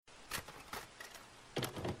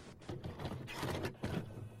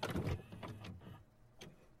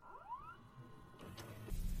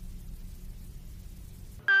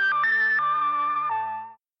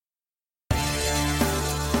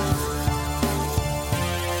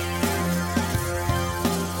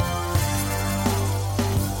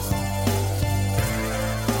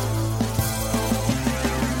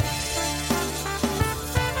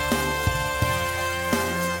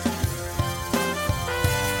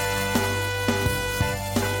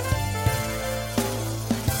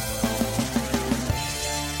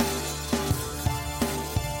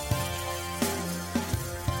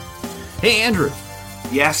Hey, Andrew.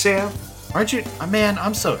 Yeah, Sam? Aren't you... man,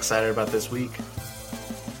 I'm so excited about this week.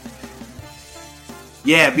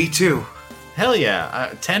 Yeah, me too. Hell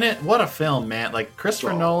yeah. Tenet, what a film, man. Like,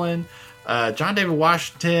 Christopher Nolan, John David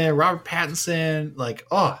Washington, Robert Pattinson. Like,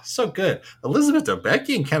 oh, so good. Elizabeth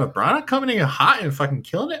Debicki and Kenneth Branagh coming in hot and fucking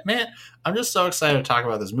killing it, man. I'm just so excited to talk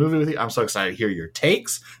about this movie with you. I'm so excited to hear your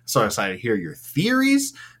takes. So excited to hear your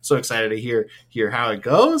theories. So excited to hear how it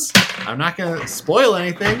goes. I'm not going to spoil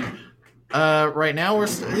anything. Right now,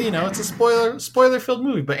 it's a spoiler-filled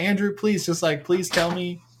movie. But Andrew, please tell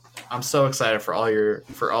me. I'm so excited for all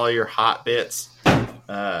your hot bits.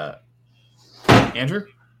 Andrew,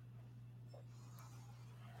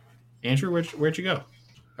 where'd you go?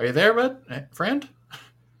 Are you there, bud? Friend?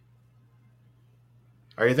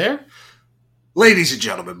 Are you there? Ladies and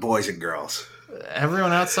gentlemen, boys and girls.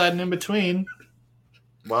 Everyone outside and in between.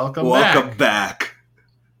 Welcome back.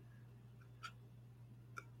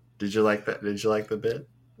 Did you like that? Did you like the bit?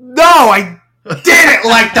 No, I didn't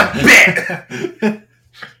like the bit.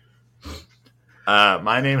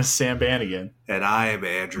 My name is Sam Bannigan. And I am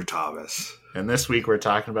Andrew Thomas. And this week we're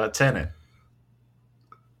talking about Tenet.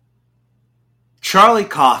 Charlie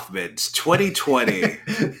Kaufman's 2020.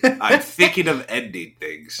 I'm thinking of ending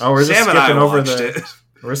things. Oh, we're Sam just skipping over it.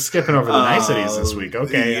 We're skipping over the niceties this week.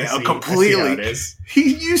 Okay, yeah, I completely. see how it is.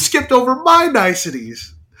 You skipped over my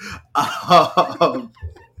niceties.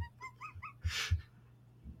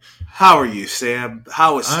 How are you, Sam?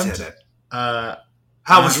 How was Tenet? How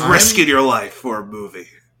was risking your life for a movie?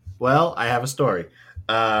 Well, I have a story.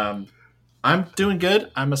 I'm doing good.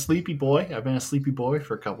 I'm a sleepy boy. I've been a sleepy boy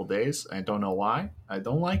for a couple days. I don't know why. I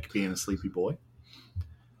don't like being a sleepy boy.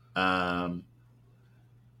 But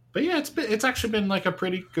yeah, it's actually been like a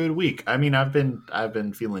pretty good week. I mean, I've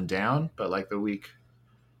been feeling down, but like the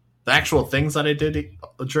actual things that I did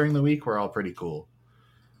during the week were all pretty cool.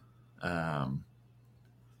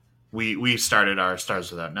 We started our Stars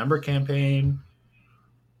Without Number campaign,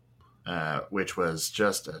 which was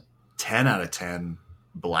just a 10 out of 10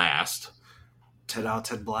 blast. 10 out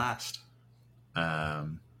of 10 blast.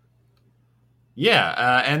 And me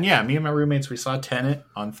and my roommates, we saw Tenet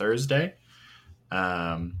on Thursday.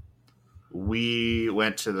 We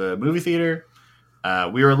went to the movie theater.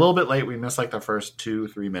 We were a little bit late. We missed like the first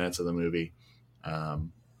 2-3 minutes of the movie.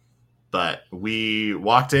 But we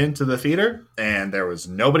walked into the theater and there was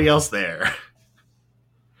nobody else there.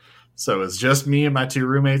 So it was just me and my two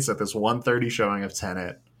roommates at this 1:30 showing of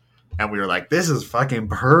Tenet. And we were like, this is fucking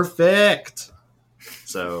perfect.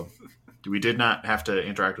 So we did not have to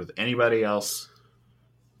interact with anybody else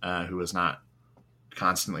who was not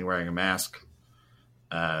constantly wearing a mask.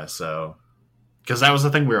 Because that was the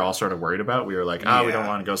thing we were all sort of worried about. We were like, we don't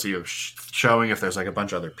want to go see a showing if there's like a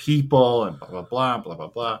bunch of other people and blah, blah, blah, blah, blah,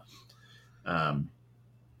 blah.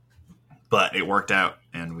 But it worked out,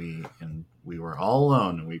 and we were all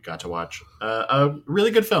alone, and we got to watch a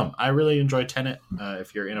really good film. I really enjoyed Tenet.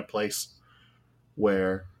 If you're in a place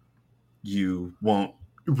where you won't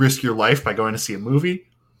risk your life by going to see a movie,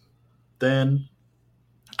 then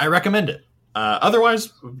I recommend it.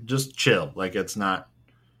 Otherwise, just chill. Like, it's not.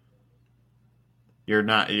 You're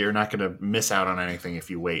not going to miss out on anything if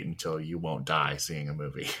you wait until you won't die seeing a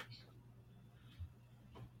movie.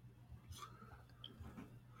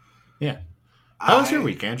 Yeah. How was your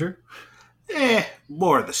week, Andrew?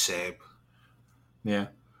 More of the same. Yeah.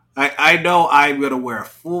 I know I'm going to wear a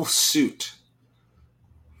full suit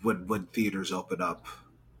when theaters open up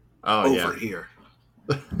over here.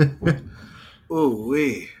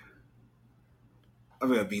 Ooh-wee. I'm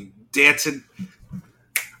going to be dancing,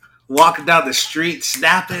 walking down the street,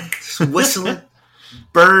 snapping, whistling.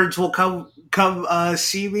 Birds will come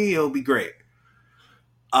see me. It'll be great.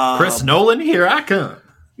 Chris Nolan, here I come.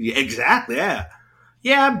 Yeah, exactly.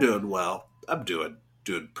 Yeah, I'm doing well. I'm doing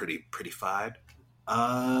pretty fine.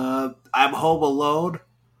 I'm home alone.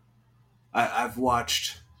 I've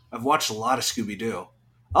watched a lot of Scooby Doo.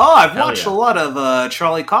 Oh, I've watched a lot of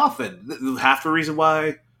Charlie Kaufman. Half the reason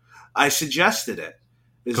why I suggested it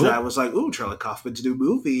is that I was like, "Ooh, Charlie Kaufman's new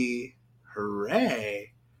movie!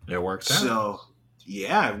 Hooray!" It worked out. So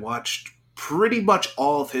yeah, I watched pretty much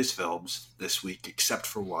all of his films this week, except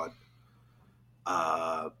for one.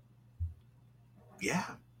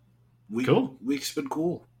 Week's been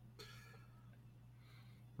cool.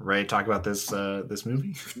 Ready to talk about this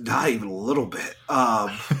movie? Not even a little bit.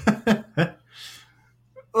 Well,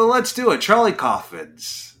 let's do it. Charlie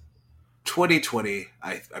Kaufman's 2020.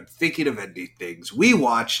 I'm thinking of ending things. We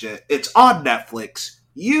watched it. It's on Netflix.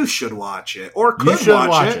 You should watch it, or could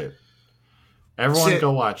watch it. Everyone,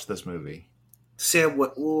 go watch this movie. Sam,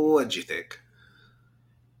 what did you think?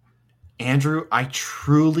 Andrew, I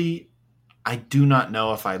truly I do not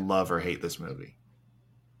know if I love or hate this movie.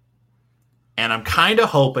 And I'm kind of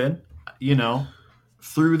hoping,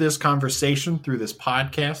 through this conversation, through this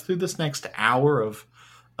podcast, through this next hour of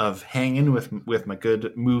hanging with my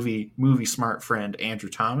good movie smart friend Andrew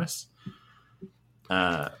Thomas,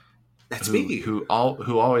 That's me, who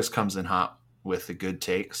always comes in hot with the good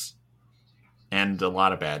takes and a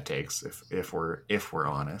lot of bad takes, if we're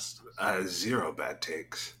honest. 0 bad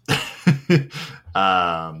takes.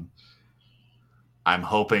 I'm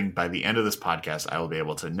hoping by the end of this podcast, I will be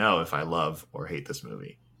able to know if I love or hate this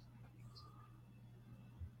movie.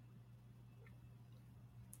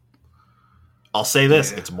 I'll say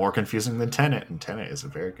this. Yeah. It's more confusing than Tenet, and Tenet is a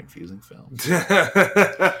very confusing film.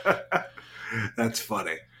 That's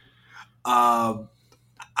funny. I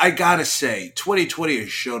gotta say, 2020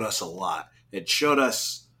 has showed us a lot. It showed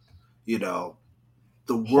us, the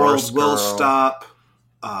world will stop.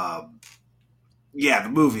 The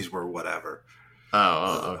movies were whatever.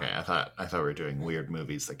 Oh, okay. I thought we were doing weird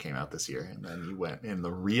movies that came out this year, and then you went in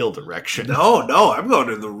the real direction. No, I'm going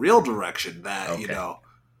in the real direction. That okay.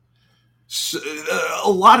 So,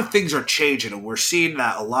 a lot of things are changing, and we're seeing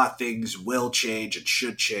that a lot of things will change and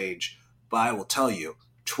should change. But I will tell you,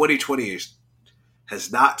 2020 has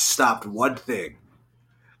not stopped one thing.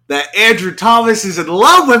 That Andrew Thomas is in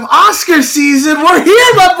love with Oscar season. We're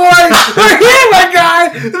here, my boy. We're here, my guy.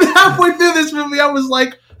 And halfway through this movie, I was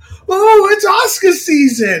like, "Oh, it's Oscar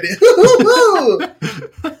season!"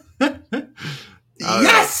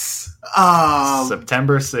 Yes.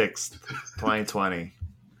 September 6th, 2020.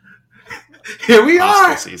 Here we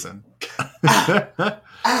Oscar are. Season.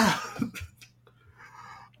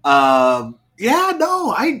 I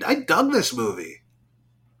dug this movie.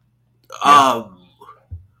 Yeah.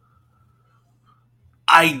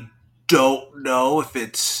 I don't know if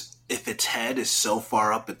its head is so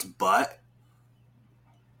far up its butt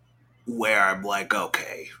where I'm like,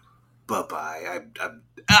 okay, bye-bye.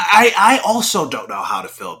 I also don't know how to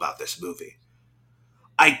feel about this movie.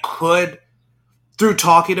 I could, through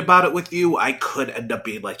talking about it with you, I could end up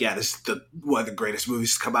being like, yeah, this is one of the greatest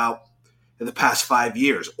movies to come out in the past 5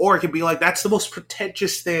 years. Or it could be like, that's the most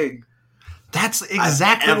pretentious thing. That's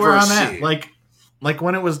exactly where I'm at. Like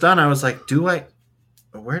when it was done, I was like,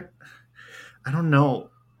 where? I don't know.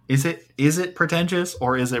 Is it pretentious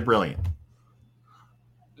or is it brilliant?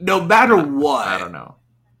 No matter what. I don't know.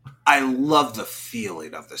 I love the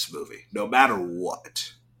feeling of this movie. No matter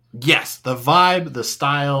what. Yes, the vibe, the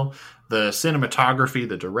style, the cinematography,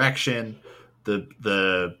 the direction,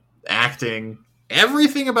 the acting,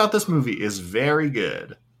 everything about this movie is very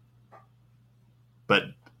good. But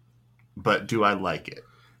do I like it?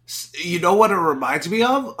 You know what it reminds me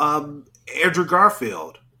of? Andrew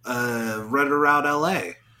Garfield, Running Around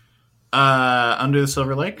L.A. Under the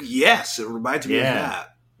Silver Lake? Yes, it reminds me of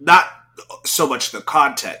that. Not so much the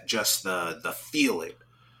content, just the feeling.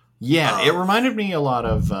 Yeah, it reminded me a lot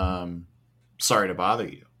of Sorry to Bother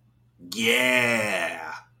You.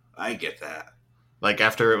 Yeah, I get that. Like,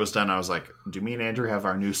 after it was done, I was like, do me and Andrew have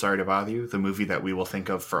our new Sorry to Bother You? The movie that we will think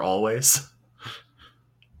of for always?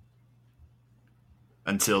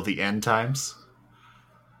 Until the end times?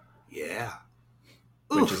 Yeah.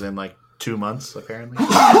 Which is in, 2 months, apparently.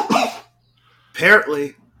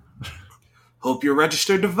 Apparently. Hope you're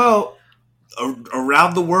registered to vote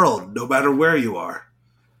around the world, no matter where you are.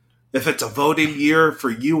 If it's a voting year for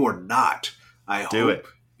you or not, I hope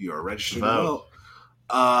you are registered to vote.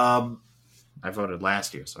 I voted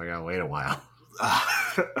last year, so I gotta wait a while.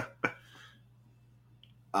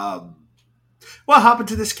 Well, hop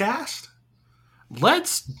into this cast.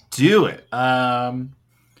 Let's do it.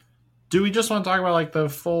 Do we just want to talk about the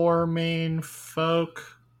 4 main folk?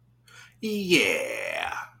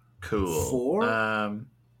 Yeah. Cool. 4?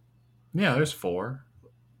 Yeah, there's 4.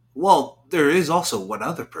 Well, there is also one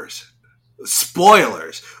other person.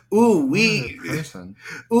 Spoilers. Ooh,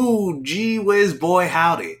 gee whiz, boy,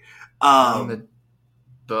 howdy. The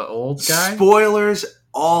old guy? Spoilers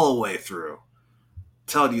all the way through. I'm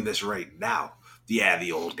telling you this right now. Yeah,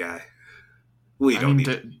 the old guy. We don't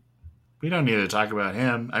need to talk about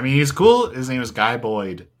him. I mean, he's cool. His name is Guy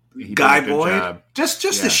Boyd. Guy Boyd? Just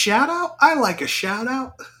a shout out? I like a shout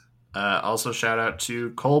out. Also, shout out to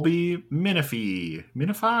Colby Minifie.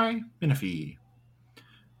 Minifie.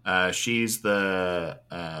 She's the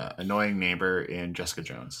annoying neighbor in Jessica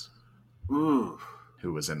Jones. Ooh.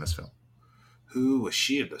 Who was in this film. Who was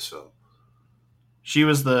she in this film? She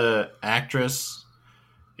was the actress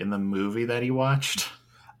in the movie that he watched.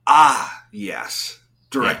 Ah, yes.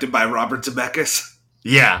 Directed by Robert Zemeckis.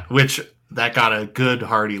 Yeah, which that got a good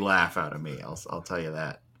hearty laugh out of me. I'll tell you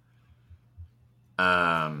that.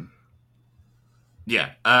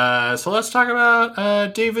 Yeah. So let's talk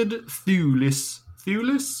about David Thewlis.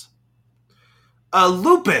 Thewlis?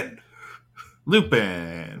 Lupin.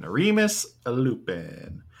 Lupin. Remus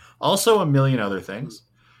Lupin. Also a million other things.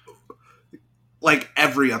 Like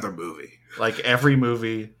every other movie. Like every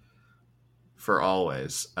movie for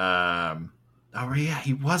always. Oh, yeah,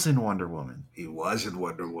 he was in Wonder Woman. He was in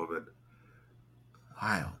Wonder Woman.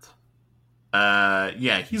 Wild.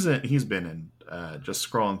 Yeah, he's been in, just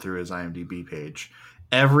scrolling through his IMDb page,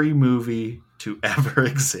 every movie to ever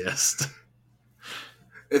exist.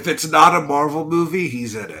 If it's not a Marvel movie,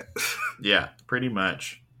 he's in it. Yeah, pretty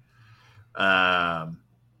much. David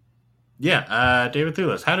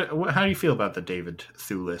Thewlis. How do you feel about the David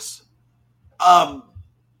Thewlis?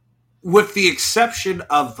 With the exception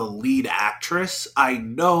of the lead actress, I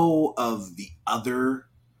know of the other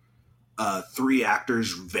three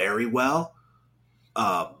actors very well.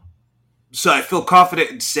 So I feel confident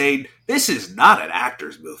in saying this is not an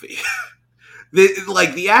actor's movie.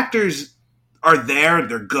 The actors are there and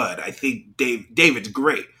they're good. I think David's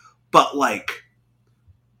great, but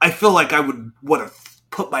I feel like I would want to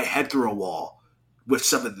put my head through a wall with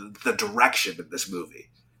some of the direction in this movie.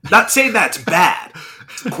 Not saying that's bad,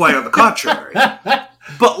 quite on the contrary.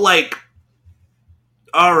 But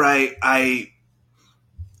all right, I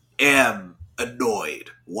am annoyed.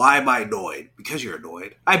 Why am I annoyed? Because you're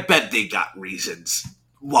annoyed. I bet they got reasons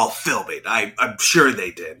while filming. I'm sure they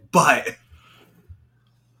did, but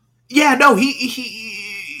yeah, no, he's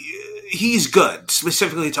good.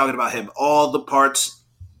 Specifically talking about him, all the parts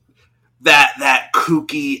that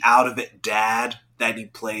kooky out of it dad that he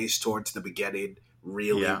plays towards the beginning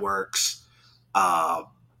really works. Yeah,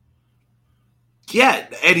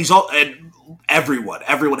 and everyone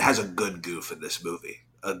has a good goof in this movie.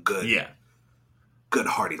 A good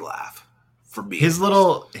hearty laugh for me. His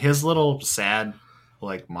little sad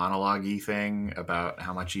monologue-y thing about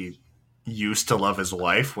how much he used to love his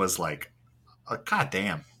wife was god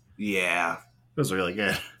damn. Yeah. It was really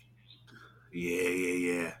good.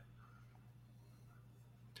 Yeah.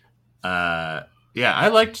 Yeah, I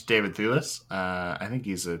liked David Thewlis. I think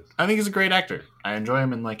he's a great actor. I enjoy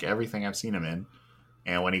him in everything I've seen him in.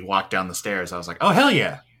 And when he walked down the stairs, I was like, "Oh hell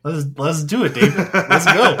yeah, let's do it, David. Let's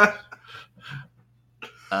go."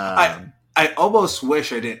 I almost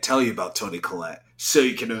wish I didn't tell you about Toni Collette, so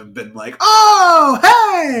you can have been like, "Oh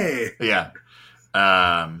hey." Yeah.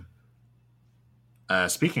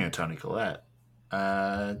 Speaking of Toni Collette,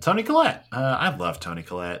 I love Toni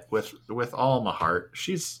Collette with all my heart.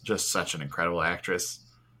 She's just such an incredible actress.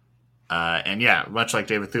 And yeah, much like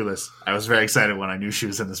David Thewlis, I was very excited when I knew she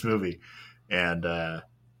was in this movie, and I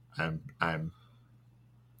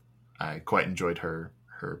quite enjoyed her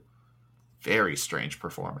very strange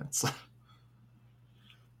performance.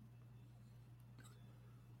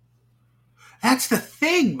 That's the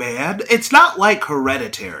thing, man. It's not like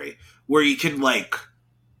Hereditary, where you can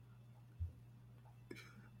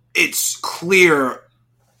it's clear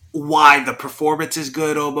why the performance is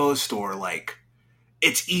good almost, or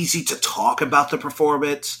it's easy to talk about the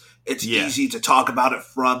performance. It's easy to talk about it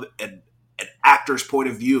from an actor's point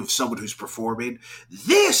of view of someone who's performing.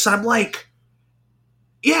 This, I'm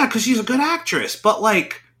yeah, because she's a good actress, but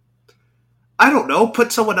I don't know,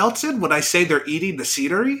 put someone else in when I say they're eating the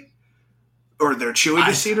scenery. Or they're chewing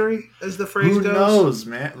the scenery, as the phrase goes. Who knows,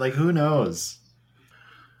 man? Who knows?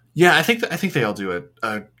 Yeah, I think they all do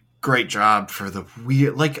a great job for the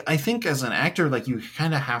weird. I think as an actor, you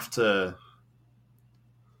kind of have to.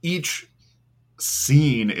 Each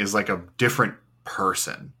scene is a different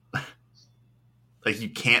person. You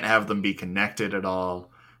can't have them be connected at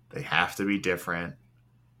all. They have to be different,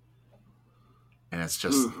 and it's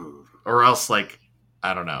just, or else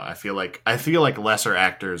I don't know. I feel like lesser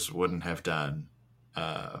actors wouldn't have done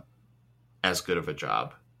as good of a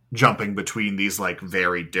job jumping between these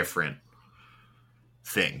very different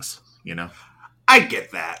things. You know, I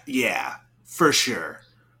get that. Yeah, for sure.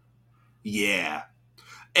 Yeah,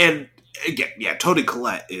 and again, yeah, Toni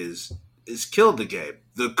Collette is killed the game.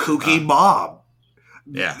 The kooky mom.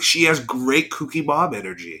 Yeah, she has great kooky mom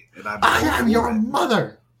energy, and I am your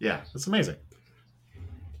mother. Yeah, that's amazing.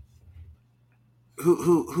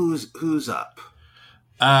 Who's up?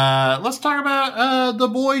 Let's talk about the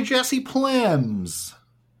boy Jesse Plemons.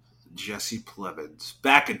 Jesse Plemons.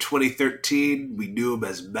 Back in 2013, we knew him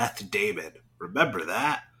as Meth Damon. Remember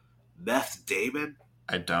that? Meth Damon?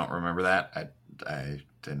 I don't remember that. I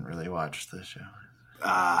didn't really watch the show.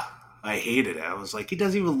 I hated it. I was like, he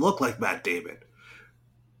doesn't even look like Matt Damon.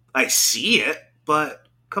 I see it, but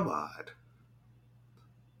come on.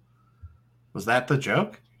 Was that the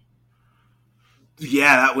joke?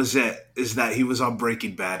 Yeah, that was it. Is that he was on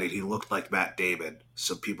Breaking Bad and he looked like Matt Damon,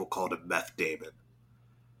 so people called him Meth Damon.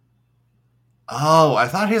 Oh, I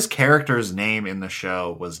thought his character's name in the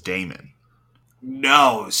show was Damon.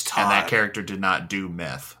 No, it was Todd. And that character did not do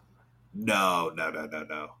meth. No.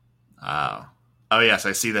 Oh. Oh, yes,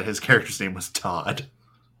 I see that his character's name was Todd.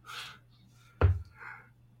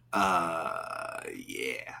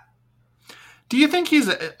 Yeah. Do you think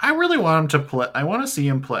I really want him to play. I want to see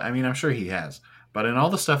him play. I mean, I'm sure he has. But in all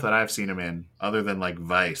the stuff that I've seen him in, other than like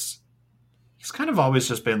Vice, he's kind of always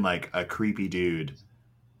just been like a creepy dude.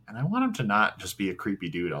 And I want him to not just be a creepy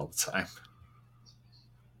dude all the time.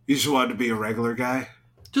 You just wanted to be a regular guy?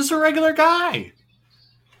 Just a regular guy.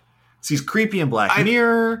 So he's creepy in Black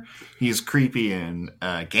Mirror. He's creepy in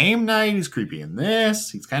Game Night. He's creepy in this.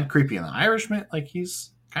 He's kind of creepy in The Irishman. Like, he's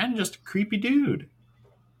kind of just a creepy dude.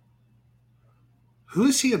 Who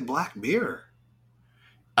is he in Black Mirror?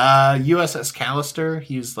 USS Callister.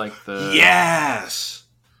 He's like the... Yes!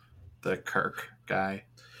 The Kirk guy.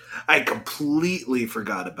 I completely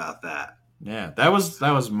forgot about that. Yeah, that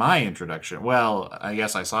was my introduction. Well, I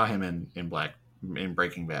guess I saw him in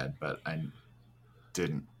Breaking Bad, but I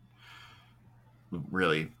didn't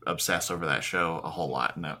really obsess over that show a whole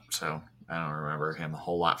lot. No, so I don't remember him a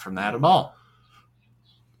whole lot from that at all.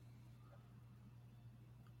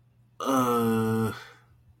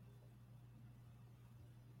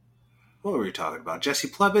 What were we talking about? Jesse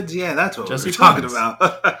Plemons? Yeah, that's what Jesse we were talking Plemons.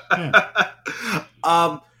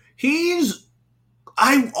 about.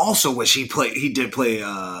 I also wish he did play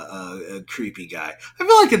a creepy guy. I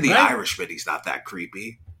feel like in The Irishman, he's not that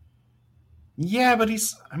creepy. Yeah, but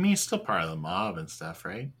he's still part of the mob and stuff,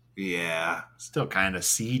 right? Yeah. Still kind of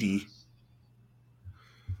seedy.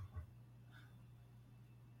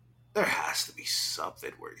 There has to be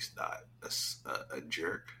something where he's not a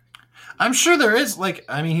jerk. I'm sure there is. Like,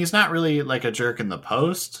 I mean, he's not really like a jerk in The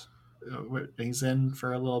Post. He's in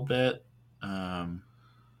for a little bit.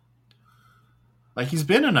 Like, he's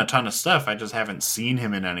been in a ton of stuff. I just haven't seen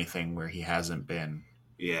him in anything where he hasn't been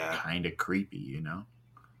kind of creepy, you know?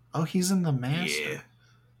 Oh, he's in The Master. Yeah.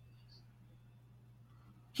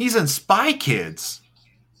 He's in Spy Kids.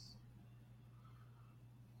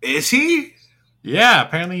 Is he? Yeah,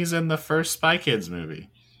 apparently he's in the first Spy Kids movie.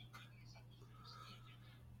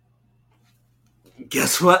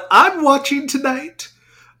 Guess what I'm watching tonight?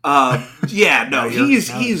 Yeah, no, he's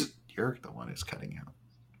you're the one who's cutting out.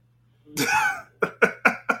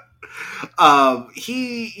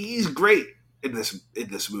 He's great in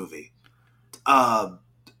this movie. At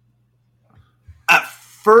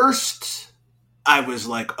first, I was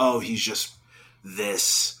like, oh, he's just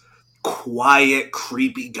this quiet,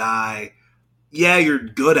 creepy guy. Yeah, you're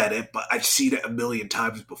good at it, but I've seen it a million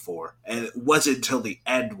times before. And it wasn't until the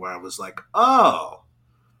end where I was like, oh,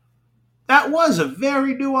 that was a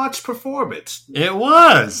very nuanced performance. It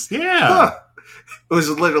was, yeah. Huh. It was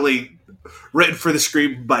literally written for the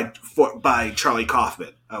screen by Charlie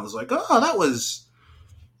Kaufman. I was like, oh, that was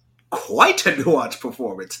quite a nuanced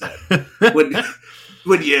performance then.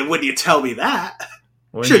 when you tell me that.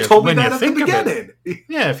 You should have told me that at the beginning.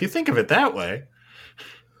 Yeah, if you think of it that way.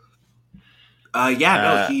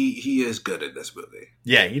 He is good in this movie.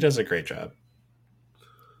 Yeah, he does a great job.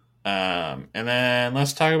 And then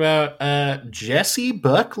let's talk about Jessie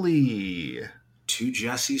Buckley. 2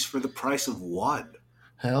 Jessies for the price of 1.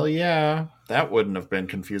 Hell yeah. That wouldn't have been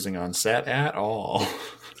confusing on set at all.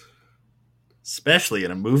 Especially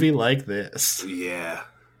in a movie like this. Yeah.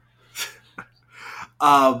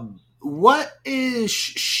 What is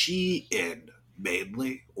she in,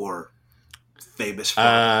 mainly? Or famous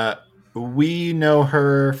for? We know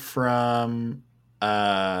her from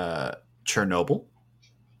Chernobyl.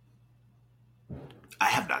 I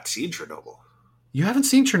have not seen Chernobyl. You haven't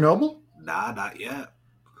seen Chernobyl? Nah, not yet.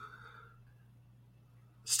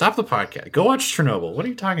 Stop the podcast. Go watch Chernobyl. What are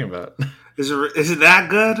you talking about? Is it that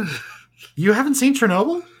good? You haven't seen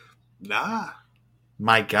Chernobyl? Nah.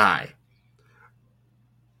 My guy.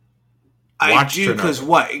 I do, because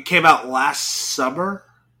what? It came out last summer?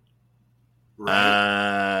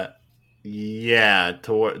 Right? Yeah,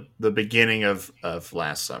 toward the beginning of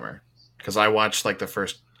last summer. Because I watched like the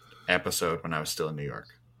first episode when I was still in New York.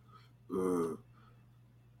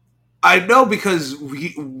 I know, because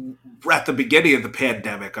at the beginning of the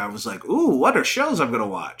pandemic, I was like, ooh, what are shows I'm going to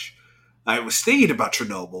watch? I was thinking about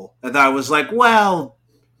Chernobyl, and I was like, well,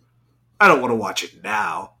 I don't want to watch it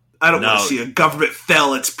now. I don't want to see a government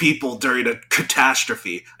fail its people during a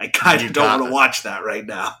catastrophe. I kind of don't want to watch that right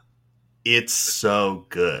now. It's so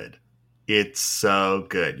good. It's so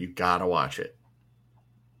good. You gotta watch it.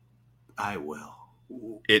 I will.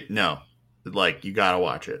 You gotta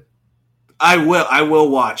watch it. I will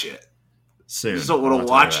watch it. Soon. I just don't want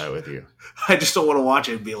to watch watch it with you. I just don't want to watch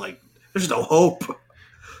it and be like, there's no hope.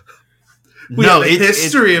 We No, have a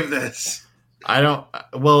history of this. I don't.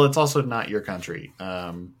 Well, it's also not your country.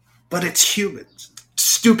 But it's humans.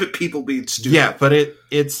 Stupid people being stupid. Yeah, but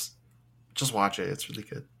it's just watch it. It's really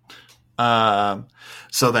good.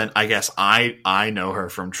 So then I guess I know her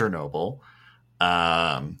from Chernobyl.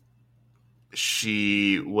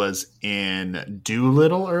 She was in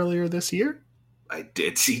Doolittle earlier this year. I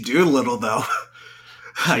did see Doolittle, though.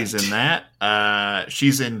 She's in that.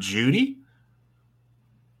 She's in Judy.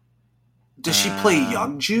 Does she play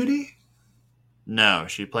young Judy? No,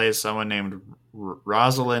 she plays someone named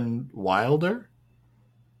Rosalind Wilder.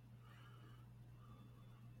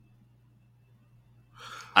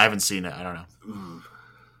 I haven't seen it. I don't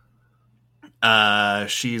know.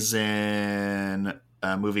 She's in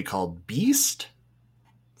a movie called Beast.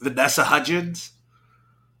 Vanessa Hudgens?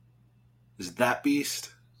 Is that Beast?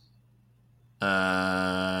 No.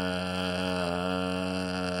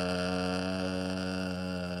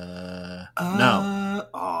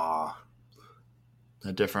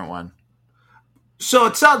 A different one. So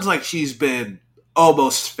it sounds like she's been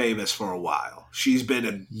almost famous for a while. She's been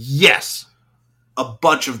in Yes. a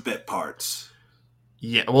bunch of bit parts.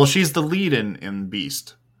 Yeah. Well, she's the lead in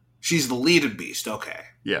Beast. She's the lead in Beast. Okay.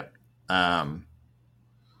 Yeah.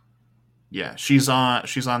 Yeah. She's on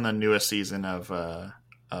the newest season of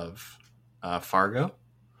Fargo.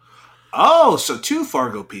 Oh, so 2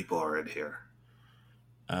 Fargo people are in here.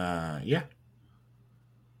 Yeah.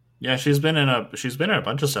 Yeah, she's been in a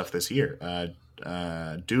bunch of stuff this year.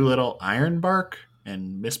 Doolittle, Ironbark,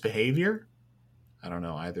 and Misbehavior. I don't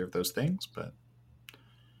know either of those things, but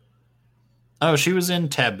she was in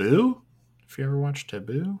Taboo. If you ever watched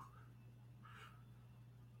Taboo,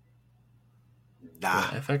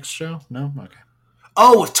 Nah. the FX show? No, okay.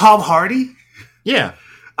 Oh, with Tom Hardy? Yeah,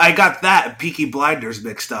 I got that and Peaky Blinders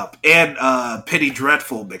mixed up, and Penny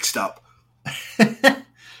Dreadful mixed up.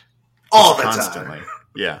 All the constantly. time.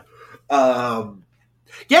 Yeah.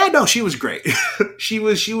 Yeah, no, she was great. she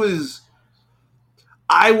was.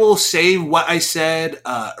 I will say what I said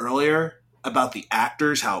earlier about the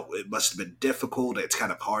actors, how it must have been difficult. It's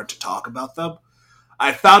kind of hard to talk about them.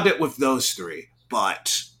 I found it with those 3,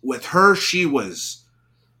 but with her, she was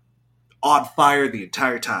on fire the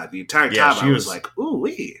entire time. The entire time, I was like, ooh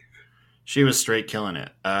wee. She was straight killing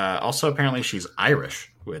it. Also, apparently, she's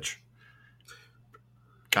Irish, which,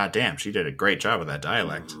 goddamn, she did a great job with that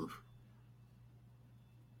dialect. Mm-hmm.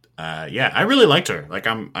 Yeah, I really liked her. Like,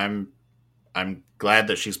 I'm glad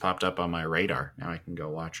that she's popped up on my radar. Now I can go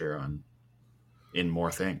watch her in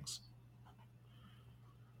more things.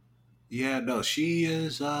 Yeah, no, she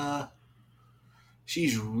is.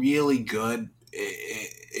 She's really good.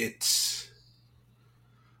 It's.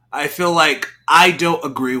 I feel like I don't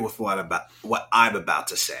agree with what I'm about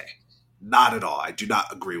to say. Not at all. I do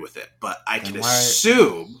not agree with it, but I can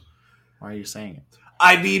assume. Why are you saying it?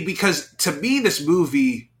 I mean, because to me, this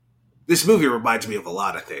movie reminds me of a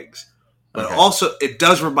lot of things, but also it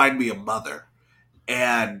does remind me of Mother.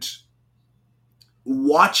 And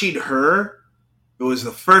watching her, it was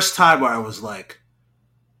the first time where I was like,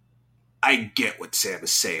 I get what Sam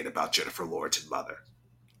is saying about Jennifer Lawrence and Mother.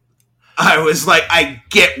 I was like, I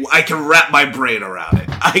can wrap my brain around it.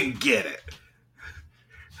 I get it.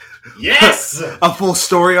 Yes! A full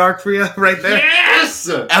story arc for you right there? Yes!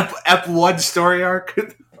 Ep 1 story arc?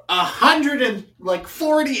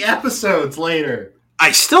 140 episodes later.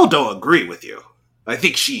 I still don't agree with you. I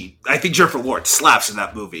think Jennifer Lawrence slaps in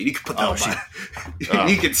that movie. You can put that on my...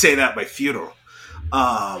 You can say that at my funeral.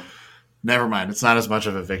 Never mind. It's not as much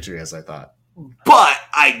of a victory as I thought. But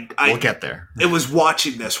we'll get there. It was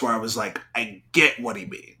watching this where I was like, I get what he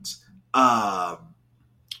means. What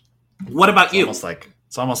about you?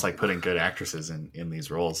 It's almost like putting good actresses in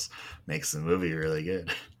these roles makes the movie really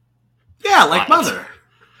good. Yeah, like Mother.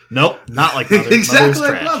 Nope, not like Mother. Exactly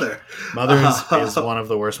like Mother. Mother is one of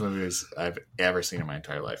the worst movies I've ever seen in my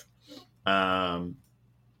entire life. I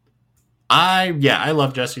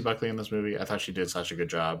love Jessie Buckley in this movie. I thought she did such a good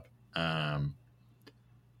job.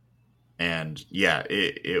 And yeah,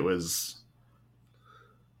 it was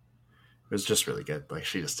just really good. Like,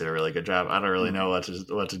 she just did a really good job. I don't really know what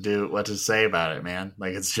to say about it, man.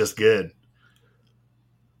 Like, it's just good.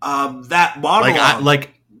 That monologue,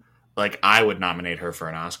 like I would nominate her for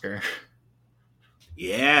an Oscar.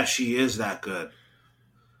 Yeah, she is that good.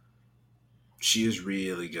 She is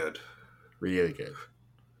really good. Really good.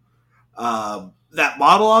 That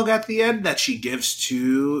monologue at the end that she gives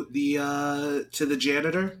to the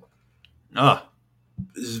janitor. Oh,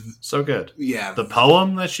 so good. Yeah. The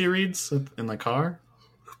poem that she reads in the car.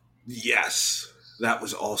 Yes, that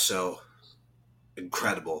was also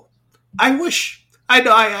incredible. I wish.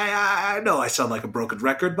 I know I sound like a broken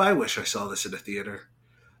record, but I wish I saw this in a theater.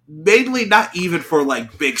 Mainly not even for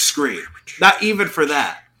like big screen. Not even for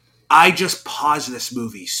that. I just paused this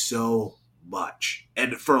movie so much.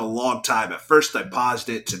 And for a long time. At first I paused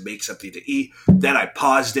it to make something to eat. Then I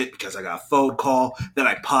paused it because I got a phone call. Then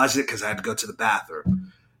I paused it because I had to go to the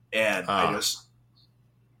bathroom. And I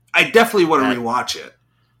definitely want to rewatch it.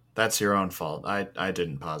 That's your own fault. I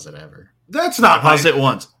didn't pause it ever. That's not I paused it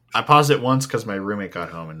once. I paused it once because my roommate got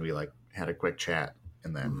home and we like had a quick chat,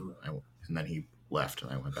 and then he left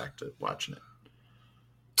and I went back to watching it.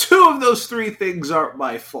 2 of those 3 things aren't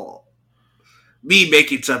my fault. Me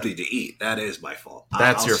making something to eat, that is my fault.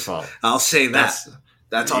 That's your fault. I'll say that.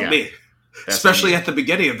 That's on me. Especially at the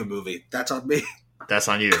beginning of the movie. That's on me. That's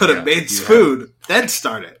on you. Could have made food, then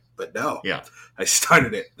start it. But no. Yeah. I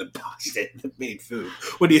started it, then paused it, then made food.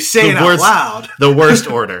 When you say it out loud. The worst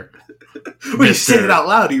order. When you say it out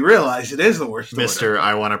loud, you realize it is the worst order.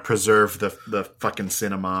 I want to preserve the fucking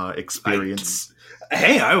cinema experience.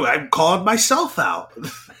 I'm calling myself out.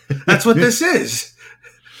 That's what this is.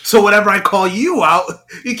 So whenever I call you out,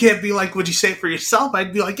 you can't be like, would you say it for yourself?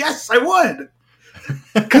 I'd be like, yes, I would.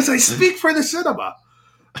 Because I speak for the cinema.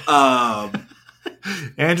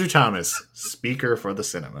 Andrew Thomas, speaker for the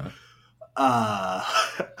cinema.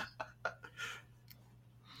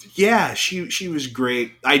 Yeah, she was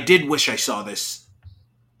great. I did wish I saw this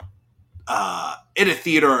in a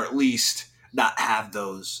theater, or at least not have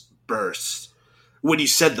those bursts. When you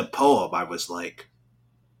said the poem, I was like,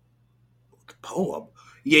 the poem?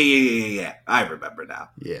 Yeah. I remember now.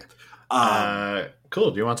 Yeah.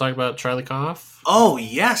 Cool. Do you want to talk about Charlie Cough? Oh,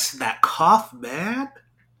 yes, that cough man.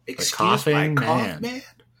 Excuse my cough man.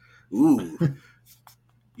 Ooh.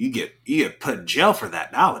 You get put in jail for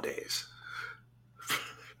that nowadays.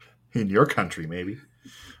 In your country, maybe.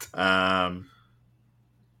 Charlie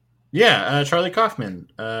Kaufman,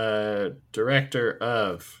 director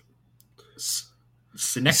of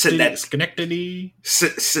Synecdoche.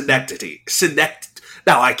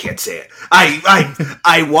 No, I can't say it.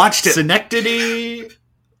 I watched it. Synecdoche,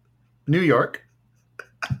 New York.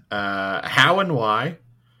 How and Why.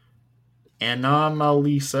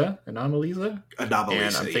 Anomalisa. And I'm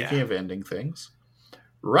thinking of ending things.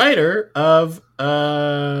 Writer of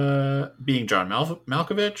Being John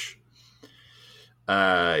Malkovich,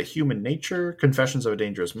 Human Nature, Confessions of a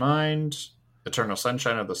Dangerous Mind, Eternal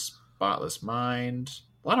Sunshine of the Spotless Mind.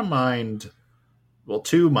 A lot of mind. Well,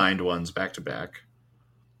 2 mind ones back to back.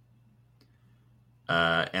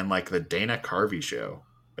 And like the Dana Carvey show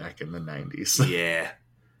back in the 90s. Yeah.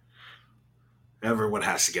 Everyone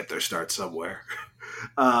has to get their start somewhere.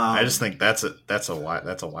 I just think that's a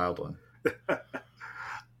wild one.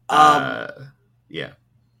 Yeah.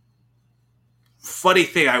 Funny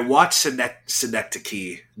thing, I watched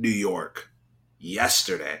Synecdoche, New York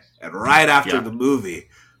yesterday, and right after the movie,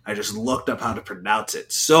 I just looked up how to pronounce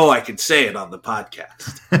it so I could say it on the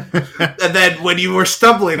podcast. And then when you were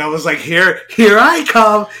stumbling, I was like, here I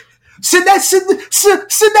come.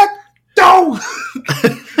 No!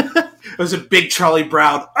 It was a big Charlie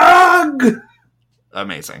Brown. Ugh!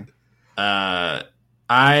 Amazing.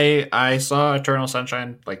 I saw Eternal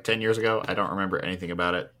Sunshine like 10 years ago. I don't remember anything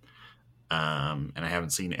about it. And I haven't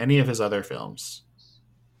seen any of his other films,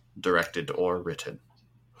 directed or written.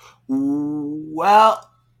 Well,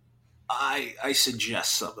 I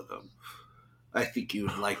suggest some of them. I think you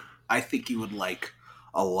would like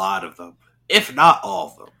a lot of them, if not all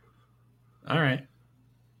of them. All right.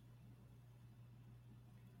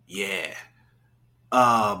 Yeah.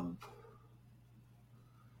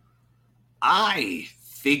 I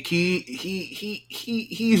think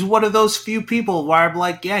he's one of those few people where I'm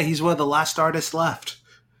like, yeah, he's one of the last artists left.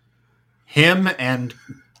 Him and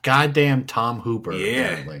goddamn Tom Hooper. Yeah.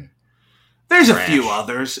 Apparently. There's a few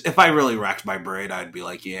others. If I really racked my brain, I'd be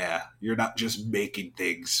like, yeah, you're not just making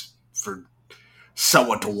things for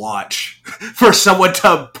someone to watch, for someone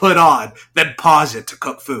to put on, then pause it to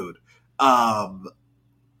cook food.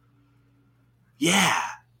 Yeah.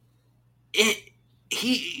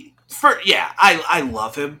 I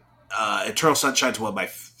love him. Eternal Sunshine's one of my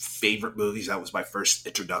favorite movies. That was my first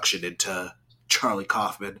introduction into Charlie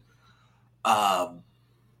Kaufman.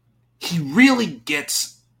 He really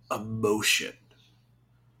gets emotion.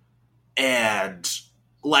 And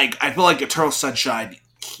like I feel like Eternal Sunshine,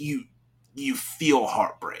 you feel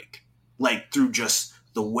heartbreak. Like through just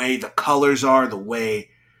the way the colors are, the way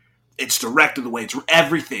it's directed, the way it's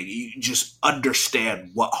everything. You just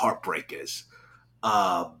understand what heartbreak is.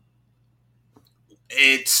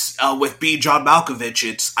 it's with B. John Malkovich,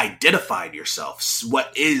 it's identifying yourself.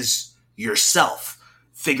 What is yourself?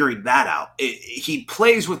 Figuring that out. He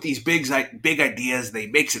plays with these big ideas, and he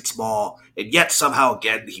makes it small, and yet somehow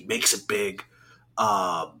again he makes it big.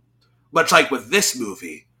 Much like with this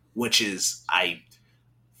movie, which is, I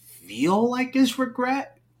feel like is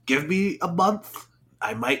regret. Give me a month,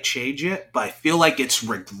 I might change it, but I feel like it's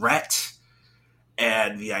regret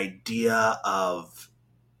and the idea of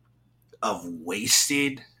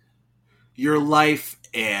wasting your life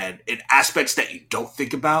and in aspects that you don't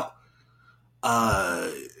think about.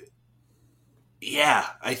 Yeah,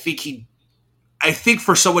 I think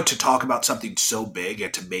for someone to talk about something so big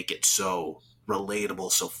and to make it so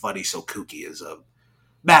relatable, so funny, so kooky is a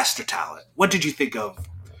master talent. What did you think of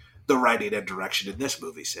the writing and direction in this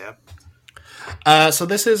movie, Sam? So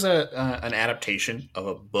this is an adaptation of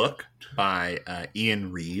a book by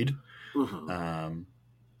Ian Reid. Mm-hmm.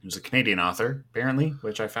 He was a Canadian author, apparently,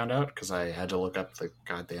 which I found out because I had to look up the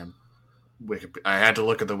goddamn I had to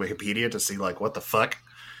look at the Wikipedia to see like what the fuck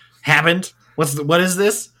happened. What is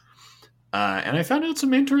this? And I found out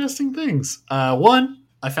some interesting things. One,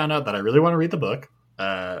 I found out that I really want to read the book.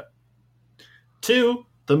 Two,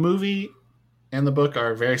 the movie and the book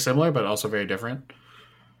are very similar, but also very different.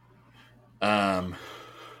 Do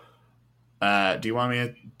you want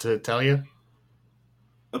me to tell you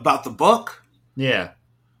about the book? Yeah.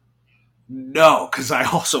 No, because I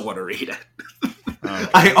also want to read it. Okay.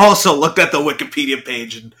 I also looked at the Wikipedia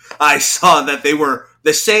page and I saw that they were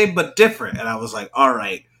the same but different, and I was like, all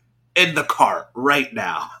right, in the cart right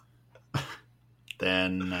now.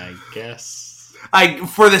 Then I guess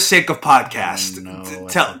for the sake of podcast,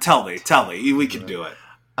 tell me, we can do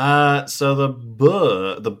it. So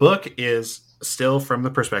the book is still from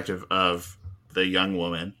the perspective of the young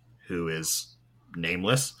woman who is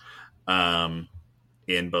nameless, in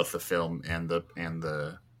both the film and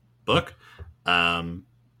the book.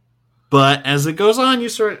 But as it goes on,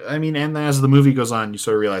 and as the movie goes on, you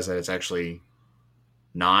sort of realize that it's actually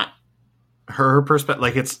not her perspective.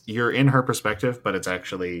 Like you're in her perspective, but it's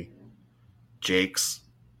actually Jake's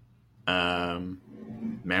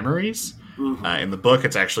memories. Mm-hmm. In the book,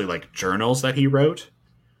 it's actually like journals that he wrote.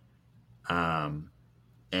 And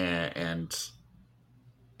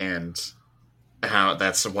how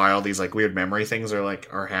that's why all these like weird memory things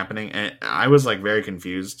are happening. And I was like very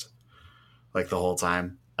confused like the whole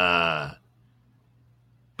time. But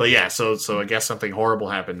yeah, so I guess something horrible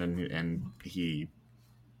happened and he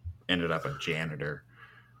ended up a janitor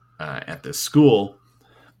at this school.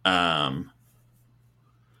 And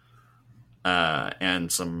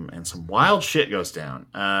some wild shit goes down.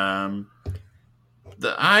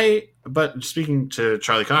 But speaking to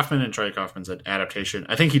Charlie Kaufman and Charlie Kaufman's adaptation,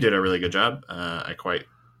 I think he did a really good job. I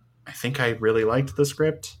think I really liked the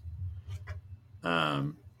script.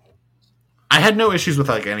 I had no issues with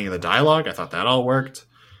like any of the dialogue. I thought that all worked.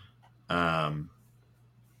 I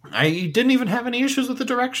didn't even have any issues with the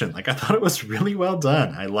direction. Like I thought it was really well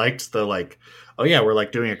done. I liked the like, oh yeah, we're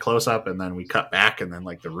like doing a close up and then we cut back and then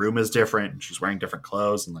like the room is different and she's wearing different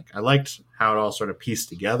clothes and like I liked how it all sort of pieced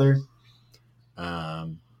together.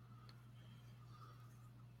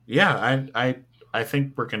 Yeah, I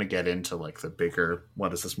think we're gonna get into like the bigger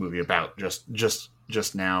what is this movie about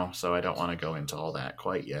just now, so I don't want to go into all that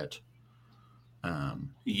quite yet.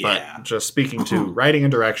 But just speaking to writing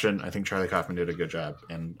and direction, I think Charlie Kaufman did a good job,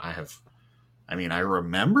 and I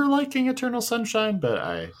remember liking Eternal Sunshine, but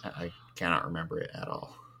I cannot remember it at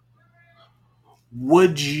all.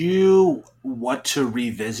 Would you want to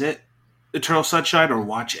revisit Eternal Sunshine or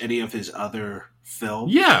watch any of his other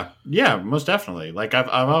films? Yeah, most definitely. Like I've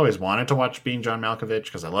always wanted to watch Being John Malkovich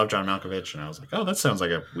because I love John Malkovich, and I was like, oh, that sounds like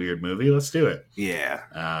a weird movie. Let's do it.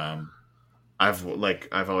 Yeah. I've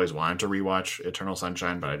always wanted to rewatch Eternal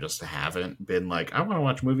Sunshine, but I just haven't been like, I want to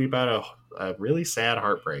watch a movie about a really sad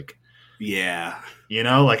heartbreak. Yeah. You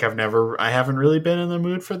know, like I haven't really been in the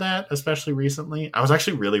mood for that, especially recently. I was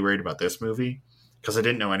actually really worried about this movie because I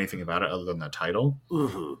didn't know anything about it other than the title.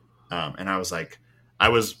 Mm-hmm. And I was like, I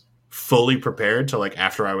was fully prepared to like,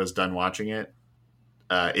 after I was done watching it,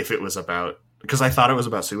 if it was about, because I thought it was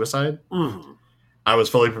about suicide. Mm-hmm. I was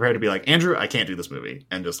fully prepared to be like, Andrew, I can't do this movie.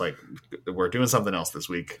 And just like, we're doing something else this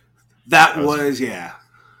week. I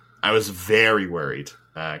was very worried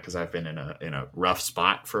because I've been in a rough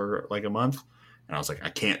spot for like a month. And I was like,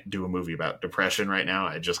 I can't do a movie about depression right now.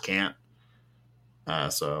 I just can't.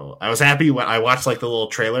 So I was happy when I watched like the little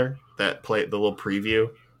trailer that played, the little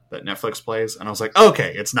preview that Netflix plays. And I was like,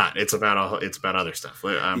 okay, it's not. It's about other stuff.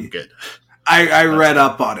 I'm good. I read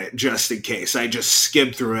up on it just in case. I just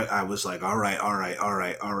skimmed through it. I was like, all right.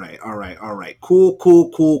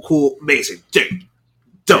 Cool. Amazing. Dude,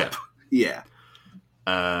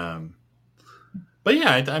 Um, but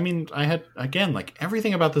yeah, I mean, I had again like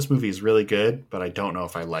everything about this movie is really good, but I don't know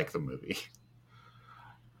if I like the movie.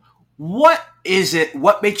 What is it?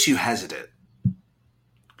 What makes you hesitant?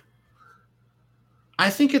 I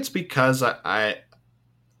think it's because I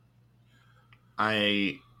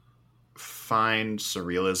find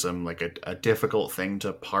surrealism like a difficult thing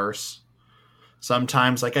to parse.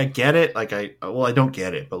 Sometimes, like I get it, I don't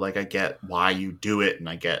get it, but like I get why you do it, and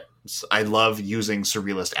I love using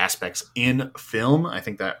surrealist aspects in film. I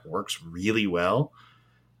think that works really well.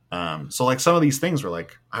 So like some of these things were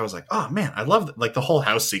like, I was like, oh man, I love like the whole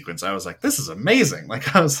house sequence. I was like, this is amazing.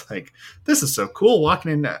 Like I was like, this is so cool,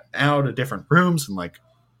 walking in out of different rooms, and like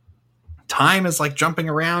time is like jumping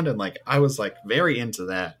around, and like I was like very into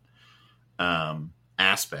that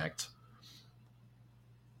aspect.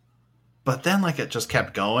 But then like it just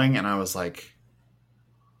kept going, and I was like,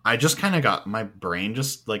 I just kind of got, my brain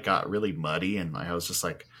just like got really muddy, and I was just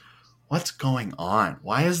like, what's going on?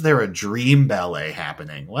 Why is there a dream ballet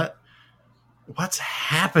happening? What's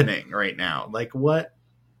happening right now? Like what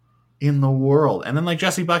in the world? And then like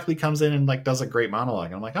Jessie Buckley comes in and like does a great monologue,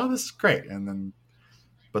 and I'm like, oh, this is great. And then,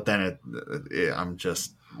 but then I'm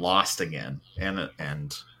just lost again,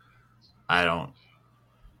 and I don't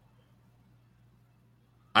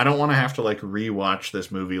want to have to like rewatch this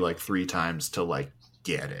movie like 3 times to like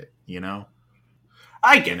get it, you know?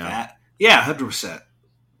 I get that. Yeah, 100%.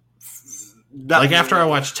 Like after I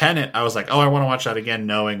watched Tenet, I was like, oh, I want to watch that again,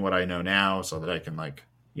 knowing what I know now, so that I can like,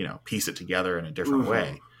 you know, piece it together in a different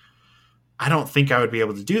way. I don't think I would be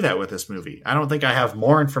able to do that with this movie. I don't think I have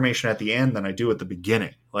more information at the end than I do at the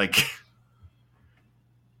beginning. Like,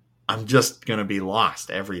 I'm just going to be lost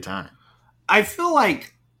every time. I feel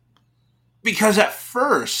like, because at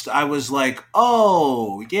first I was like,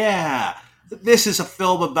 oh, yeah, this is a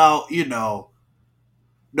film about, you know,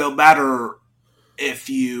 no matter if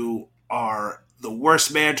you are the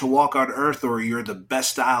worst man to walk on earth or you're the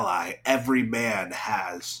best ally, every man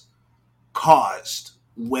has caused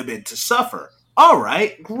women to suffer. All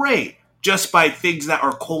right, great. Just by things that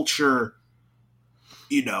our culture,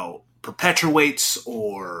 you know, perpetuates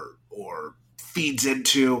or feeds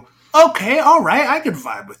into. Okay, all right, I can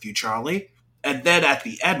vibe with you, Charlie. And then at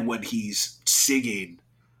the end, when he's singing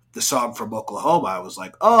the song from Oklahoma, I was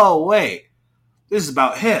like, oh, wait, this is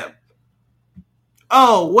about him.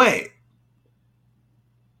 Oh, wait.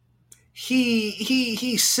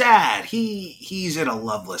 He's sad. He's in a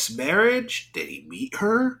loveless marriage. Did he meet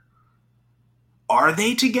her? Are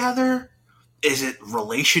they together? Is it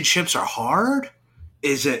relationships are hard?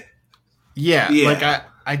 Is it? Yeah. Like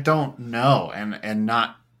I don't know, and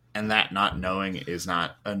that not knowing is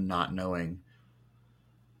not a not knowing.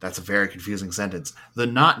 That's a very confusing sentence. The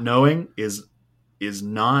not knowing is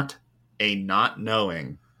not a not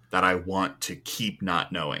knowing that I want to keep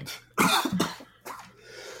not knowing.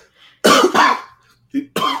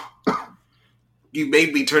 You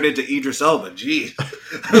made me turn into Idris Elba. Jeez.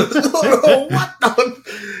 What the?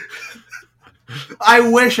 I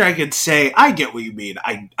wish I could say, I get what you mean.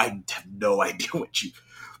 I have no idea what you...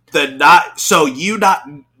 So you not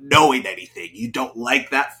knowing anything, you don't like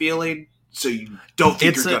that feeling? So you don't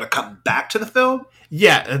think you're going to come back to the film?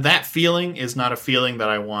 Yeah, that feeling is not a feeling that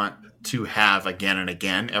I want to have again and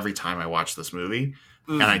again every time I watch this movie.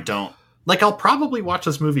 And I don't... Like, I'll probably watch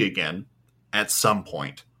this movie again at some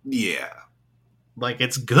point. Yeah. Like,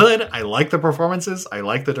 it's good. I like the performances. I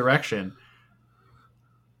like the direction.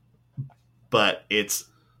 But it's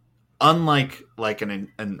unlike like a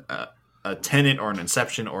Tenet or an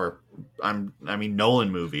Inception or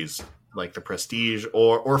Nolan movies like The Prestige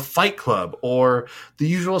or Fight Club or The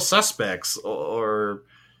Usual Suspects or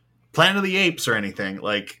Planet of the Apes or anything.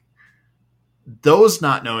 Like, those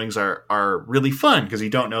not knowings are really fun because you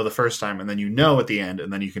don't know the first time, and then you know at the end,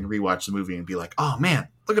 and then you can rewatch the movie and be like, oh man,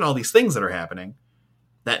 look at all these things that are happening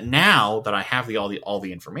that now that I have all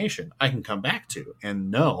the information, I can come back to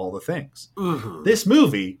and know all the things. Mm-hmm. This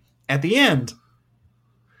movie, at the end,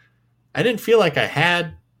 I didn't feel like I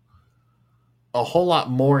had a whole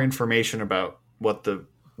lot more information about what the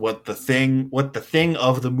thing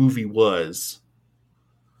of the movie was,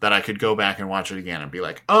 that I could go back and watch it again and be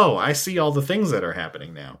like, oh, I see all the things that are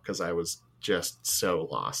happening now, because I was just so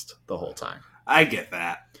lost the whole time. I get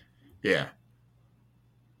that. Yeah.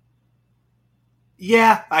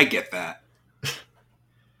 Yeah, I get that.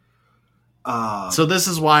 So this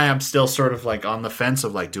is why I'm still sort of like on the fence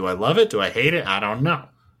of like, do I love it? Do I hate it? I don't know.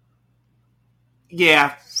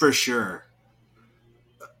 Yeah, for sure.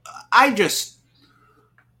 I just...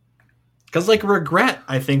 Because like regret,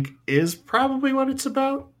 I think, is probably what it's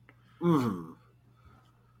about. Mm-hmm.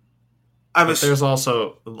 But there's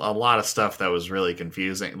also a lot of stuff that was really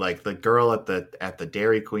confusing, like the girl at the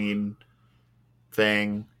Dairy Queen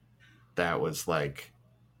thing. That was like,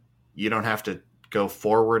 you don't have to go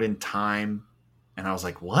forward in time, and I was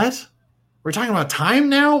like, what? We're talking about time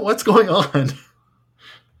now? What's going on?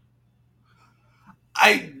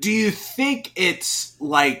 Do you think it's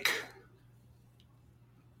like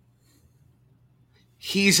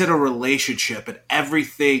he's in a relationship and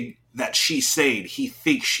everything that she's saying, he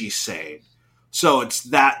thinks she's saying. So it's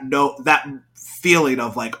that feeling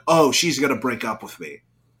of like, oh, she's gonna break up with me.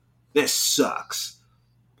 This sucks.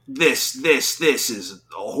 This is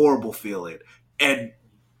a horrible feeling. And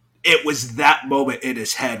it was that moment in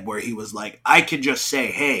his head where he was like, I can just say,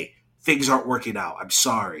 hey, things aren't working out. I'm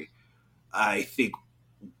sorry. I think,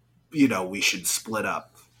 we should split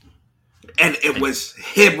up. And it was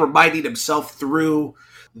him reminding himself through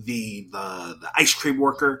the ice cream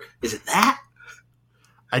worker. Is it that?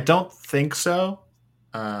 I don't think so,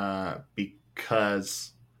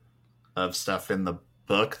 because of stuff in the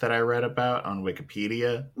book that I read about on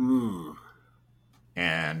Wikipedia.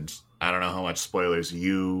 And I don't know how much spoilers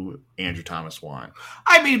you, Andrew Thomas, want.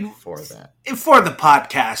 I mean, for that, for the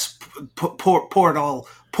podcast, pour it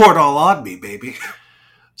all on me, baby.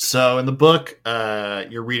 So in the book,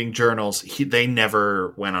 you're reading journals. They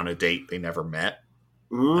never went on a date. They never met.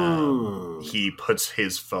 He puts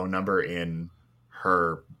his phone number in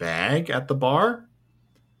her bag at the bar,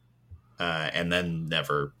 and then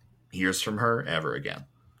never hears from her ever again.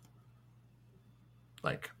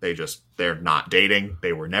 Like, they're not dating.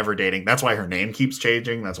 They were never dating. That's why her name keeps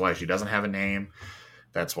changing. That's why she doesn't have a name.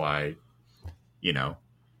 That's why,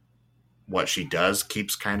 what she does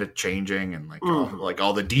keeps kind of changing, and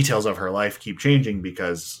all the details of her life keep changing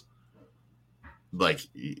because, like,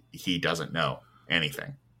 he doesn't know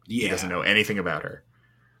anything. Yeah. He doesn't know anything about her.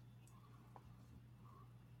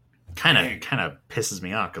 Kind of pisses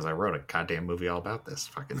me off because I wrote a goddamn movie all about this.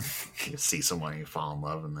 Fucking, you see someone, you fall in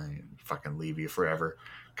love, and they fucking leave you forever.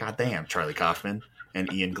 Goddamn, Charlie Kaufman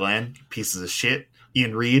and Ian Glenn, pieces of shit.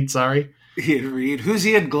 Ian Reed, sorry. Ian Reed? Who's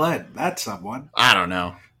Ian Glenn? That's someone. I don't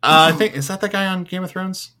know. I think, is that the guy on Game of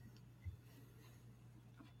Thrones?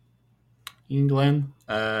 Ian Glenn?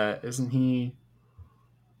 Isn't he...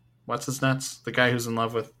 What's his nuts? The guy who's in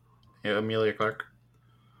love with Emilia Clarke?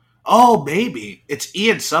 Oh, maybe. It's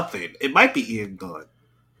Ian something. It might be Ian Glenn.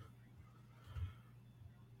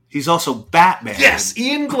 He's also Batman. Yes,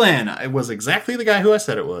 Ian Glenn. It was exactly the guy who I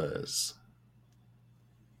said it was.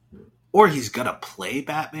 Or he's gonna play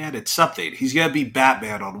Batman. It's something. He's gonna be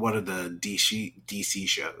Batman on one of the DC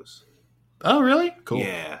shows. Oh, really? Cool.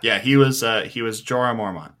 Yeah. Yeah, he was Jorah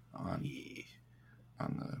Mormont on the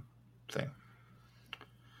thing.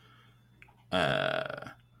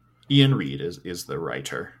 Ian Reed is the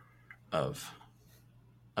writer of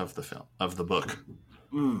the film, of the book.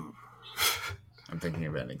 I'm thinking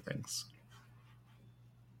of ending things.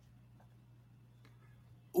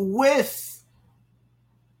 With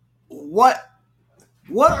what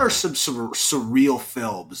are some surreal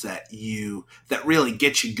films that really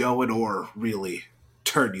get you going or really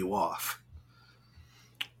turn you off?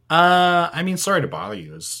 I mean, Sorry to Bother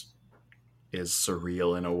You is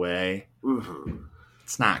surreal in a way. Mm-hmm.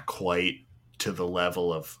 It's not quite to the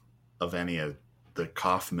level of any of the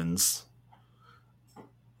Kaufmans.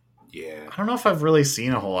 Yeah, I don't know if I've really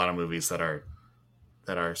seen a whole lot of movies that are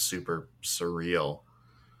super surreal.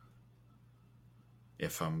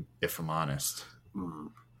 If I'm honest.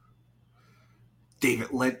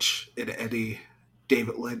 David Lynch and Eddie.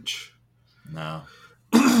 David Lynch. No.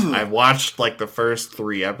 I watched like the first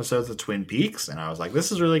 3 episodes of Twin Peaks and I was like,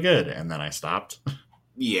 this is really good. And then I stopped.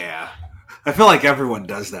 Yeah. I feel like everyone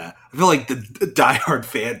does that. I feel like the diehard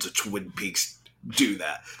fans of Twin Peaks do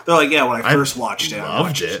that. They're like, yeah, when I first watched it, I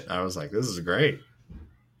loved it. I was like, this is great.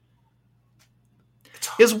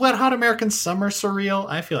 Is Wet Hot American Summer surreal?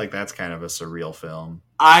 I feel like that's kind of a surreal film.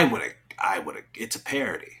 I would. It's a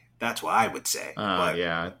parody. That's what I would say.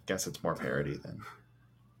 Yeah, I guess it's more parody than.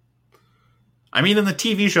 I mean, in the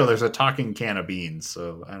TV show, there's a talking can of beans,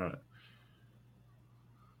 so I don't know.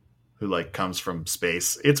 Who like comes from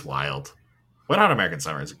space? It's wild. Wet Hot American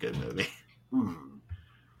Summer is a good movie.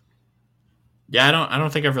 Yeah, I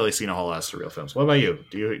don't think I've really seen a whole lot of surreal films. What about you?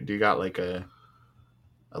 Do you got like a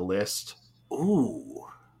list? Ooh.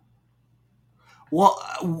 Well,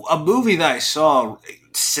 a movie that I saw,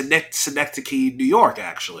 Synecdoche, New York,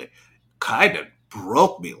 actually, kind of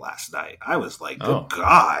broke me last night. I was like, oh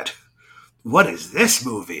God, what is this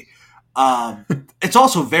movie? It's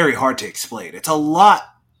also very hard to explain. It's a lot.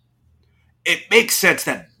 It makes sense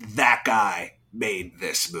that guy made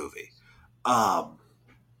this movie.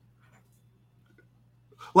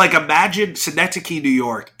 Like, imagine Synecdoche, New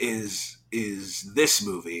York is this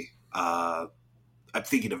movie. I'm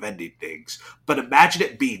thinking of ending things, but imagine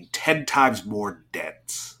it being 10 times more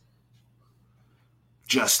dense,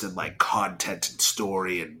 just in like content and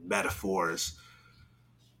story and metaphors.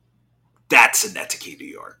 That's Synecdoche, New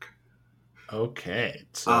York. Okay,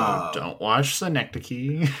 so don't watch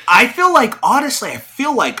Synecdoche. I feel like, honestly,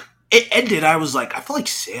 it ended. I was like, I feel like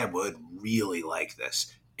Sam would really like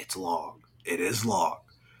this. It's long. It is long.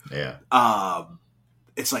 Yeah.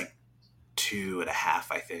 It's like 2.5,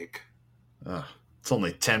 I think. It's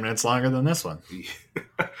only 10 minutes longer than this one.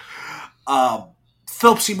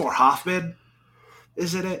 Philip Seymour Hoffman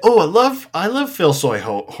is in it. Oh, I love Phil Soy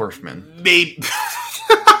Horfman. Maybe.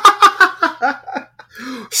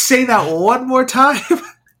 Say that one more time.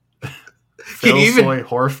 Phil Soy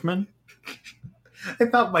Horfman. I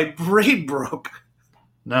thought my brain broke.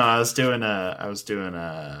 No, I was doing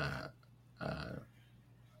a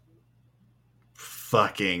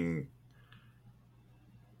fucking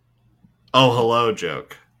oh hello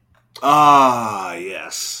joke. Ah,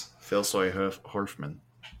 yes. Phil Soy Horfman.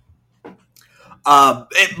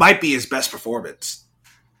 It might be his best performance.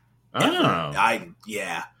 Oh.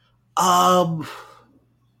 Yeah.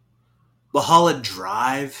 Mulholland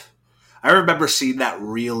Drive. I remember seeing that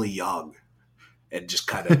really young and just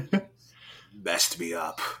kind of messed me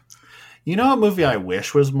up. You know what movie I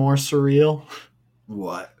wish was more surreal?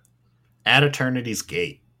 What? At Eternity's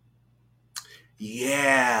Gate.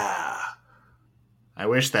 Yeah. I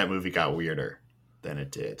wish that movie got weirder than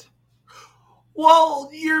it did. Well,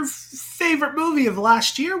 your favorite movie of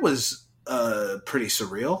last year was pretty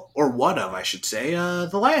surreal. Or one of, I should say. The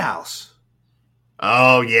Lighthouse.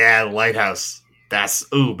 Oh, yeah, Lighthouse.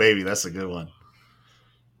 Ooh, baby, that's a good one.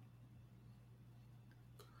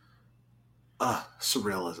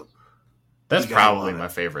 Surrealism. That's probably my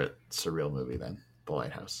favorite surreal movie then. The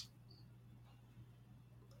Lighthouse.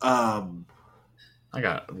 I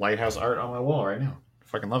got Lighthouse art on my wall right now.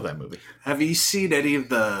 Fucking love that movie. Have you seen any of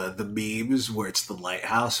the memes where it's the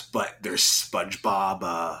Lighthouse, but there's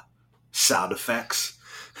SpongeBob sound effects?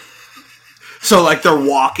 So, like, they're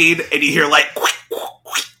walking, and you hear, like...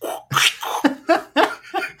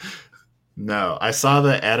 No, I saw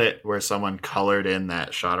the edit where someone colored in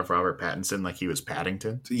that shot of Robert Pattinson like he was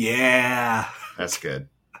Paddington. Yeah. That's good.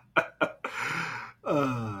 It's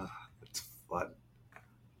fun.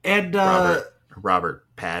 And, Robert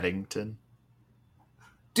Paddington.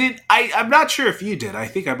 I'm not sure if you did. I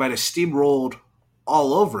think I might have steamrolled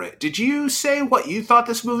all over it. Did you say what you thought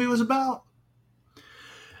this movie was about?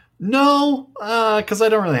 No, because I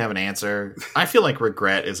don't really have an answer. I feel like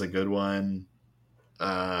regret is a good one.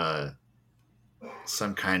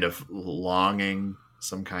 Some kind of longing,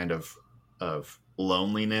 some kind of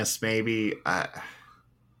loneliness, maybe. I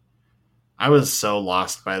was so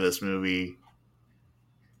lost by this movie.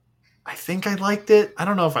 I think I liked it. I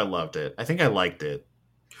don't know if I loved it. I think I liked it.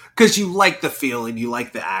 Because you like the feeling, you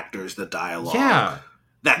like the actors, the dialogue. Yeah.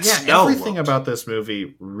 Everything looked. about this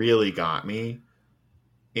movie really got me.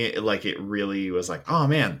 It really was like, oh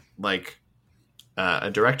man, like a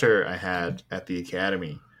director I had at the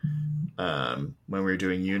Academy when we were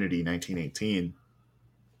doing Unity 1918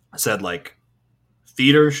 said like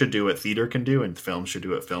theater should do what theater can do and film should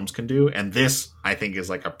do what films can do. And this I think is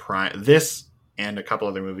like this and a couple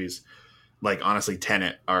other movies, like honestly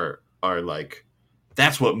Tenet are like,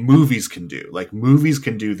 that's what movies can do. Like movies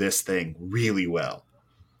can do this thing really well.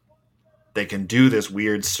 They can do this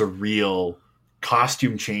weird surreal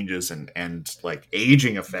costume changes and like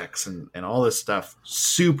aging effects and all this stuff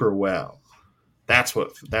super well. That's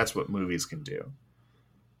what movies can do.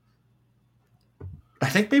 I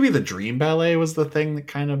think maybe the Dream Ballet was the thing that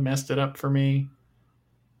kind of messed it up for me.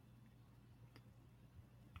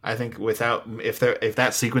 I think if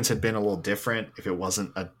that sequence had been a little different, if it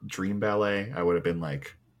wasn't a Dream Ballet, I would have been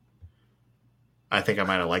like, I think I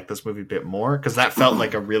might have liked this movie a bit more because that felt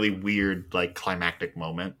like a really weird, like climactic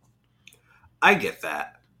moment. I get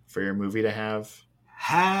that. For your movie to have.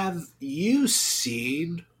 Have you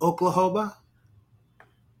seen Oklahoma?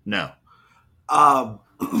 No.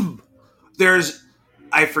 There's,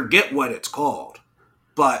 I forget what it's called,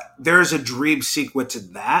 but there's a dream sequence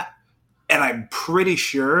in that, and I'm pretty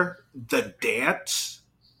sure the dance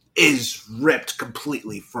is ripped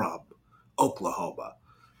completely from Oklahoma.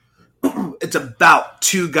 It's about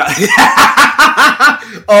two guys.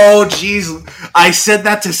 Oh, jeez. I said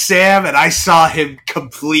that to Sam, and I saw him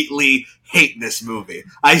completely hate this movie.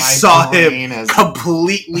 I saw him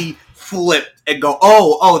completely flip and go,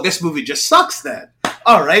 oh, this movie just sucks then.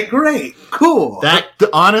 All right, great, cool. That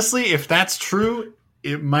honestly, if that's true,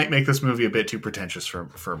 it might make this movie a bit too pretentious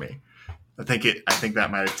for me. I think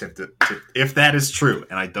that might have tipped it. If that is true,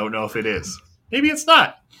 and I don't know if it is. Maybe it's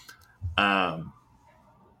not.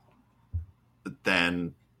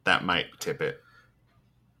 Then that might tip it.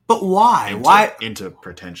 But why? Why into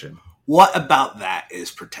pretension? What about that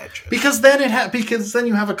is pretentious? Because then because then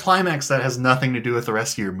you have a climax that has nothing to do with the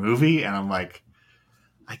rest of your movie, and I'm like,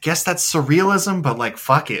 I guess that's surrealism, but like,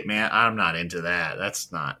 fuck it, man, I'm not into that.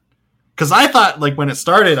 That's not, because I thought like when it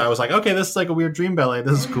started, I was like, okay, this is like a weird dream ballet.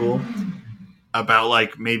 This is cool about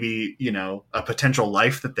like maybe a potential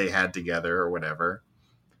life that they had together or whatever,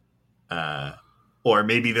 or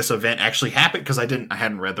maybe this event actually happened because I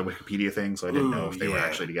hadn't read the Wikipedia thing, so I didn't know if they were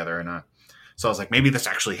actually together or not. So I was like, maybe this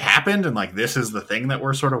actually happened, and like this is the thing that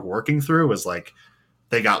we're sort of working through, was like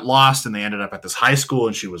they got lost and they ended up at this high school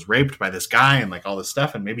and she was raped by this guy and like all this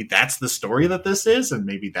stuff, and maybe that's the story that this is, and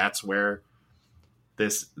maybe that's where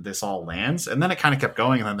this all lands. And then it kind of kept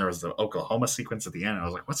going, and then there was the Oklahoma sequence at the end, and I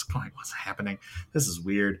was like, what's happening? This is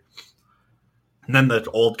weird. And then the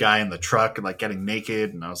old guy in the truck like getting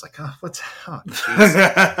naked, and I was like,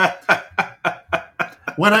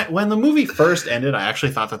 When the movie first ended, I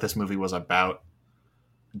actually thought that this movie was about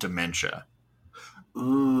dementia.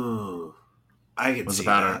 Ooh, I can see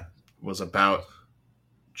that. Was about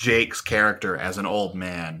Jake's character as an old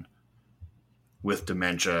man with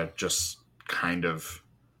dementia, just kind of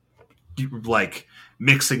like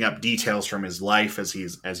mixing up details from his life as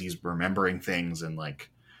he's remembering things, and like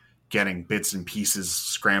getting bits and pieces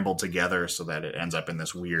scrambled together so that it ends up in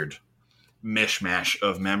this weird mishmash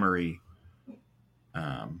of memory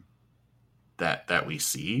that we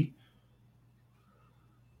see.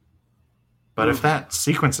 But if that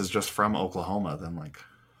sequence is just from Oklahoma, then like,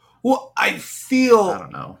 well, I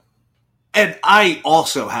don't know. And I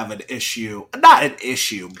also have an issue. Not an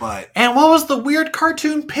issue, but... And what was the weird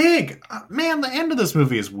cartoon pig? Man, the end of this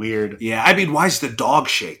movie is weird. Yeah, I mean, why is the dog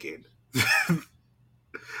shaking?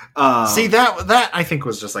 See, that I think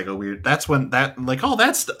was just like a weird... That's when that... Like,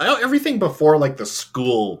 that's... Everything before, like, the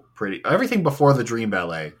school... Everything before the Dream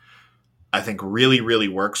Ballet, I think really, really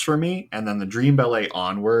works for me. And then the Dream Ballet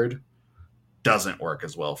onward doesn't work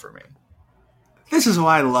as well for me. This is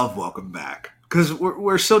why I love Welcome Back. Because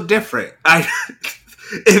we're so different.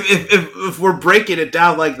 If we're breaking it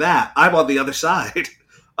down like that, I'm on the other side.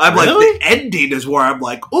 I'm really? Like, the ending is where I'm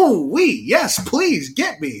like, oh, yes, please,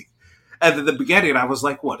 get me. And then the beginning, I was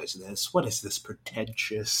like, what is this? What is this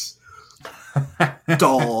pretentious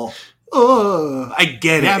doll? I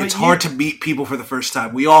get it. It's hard to meet people for the first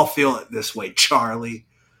time. We all feel it this way, Charlie.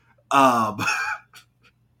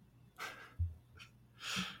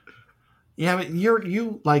 Yeah, but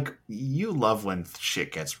you love when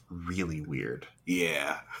shit gets really weird.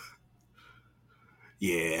 Yeah.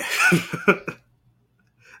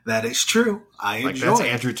 That is true. I enjoy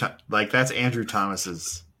it. That's Andrew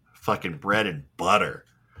Thomas's fucking bread and butter.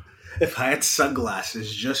 If I had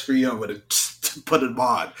sunglasses just for you, I would have put them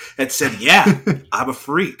on and said, yeah, I'm a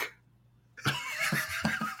freak.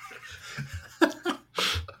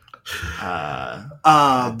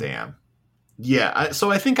 Damn. Yeah, so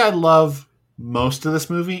I think I love most of this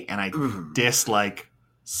movie, and I dislike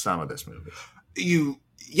some of this movie.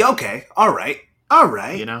 Okay, all right.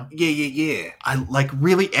 You know? Yeah. I like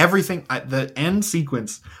really everything. The end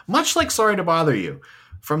sequence, much like Sorry to Bother You,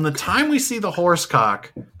 from the time we see the horse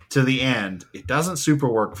cock to the end, it doesn't super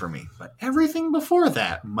work for me. But everything before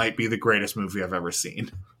that might be the greatest movie I've ever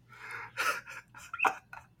seen.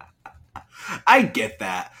 I get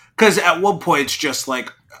that. Because at one point it's just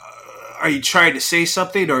like, are you trying to say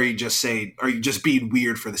something, or are you just being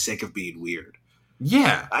weird for the sake of being weird?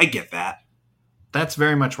 Yeah. I get that. That's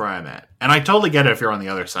very much where I'm at. And I totally get it if you're on the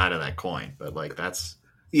other side of that coin, but like that's...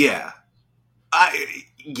 Yeah.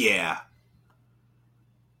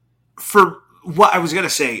 For what I was going to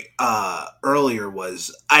say earlier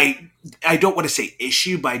was, I don't want to say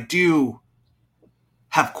issue, but I do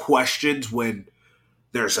have questions when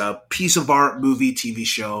there's a piece of art, movie, TV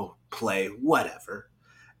show, play, whatever,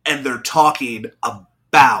 and they're talking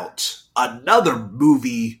about another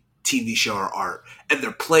movie, TV show, or art, and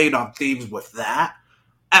they're playing on themes with that.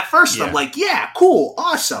 At first, I'm like, yeah, cool,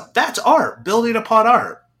 awesome. That's art, building upon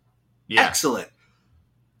art. Yeah. Excellent.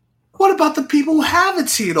 What about the people who haven't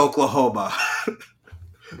seen Oklahoma?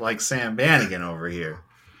 Like Sam Bannigan over here.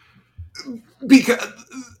 Because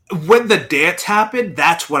when the dance happened,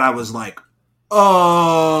 that's when I was like,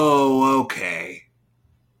 oh, okay.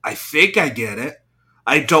 I think I get it.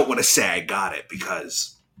 I don't want to say I got it,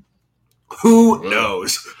 because who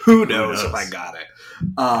knows? Who knows if I got it?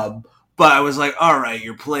 But I was like, all right,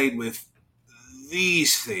 you're playing with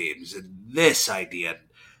these themes and this idea.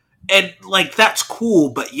 And like, that's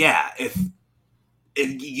cool, but yeah,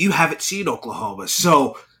 and you haven't seen Oklahoma.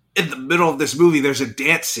 So in the middle of this movie, there's a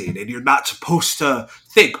dance scene, and you're not supposed to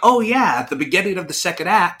think, oh, yeah, at the beginning of the second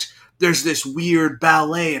act, there's this weird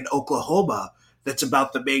ballet in Oklahoma that's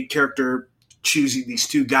about the main character choosing these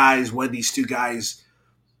two guys when these two guys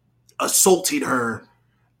assaulting her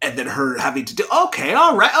and then her having to do, okay,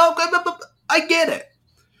 all right, oh, I get it.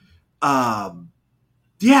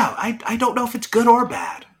 Yeah, I don't know if it's good or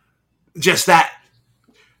bad. Just that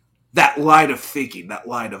line of thinking, that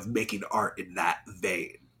line of making art in that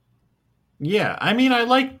vein. Yeah, I mean, I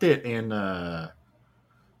liked it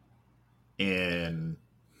in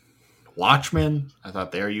Watchmen. I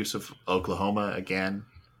thought their use of Oklahoma again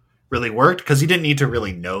really worked because you didn't need to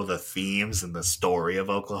really know the themes and the story of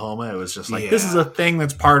Oklahoma. It was just like, this is a thing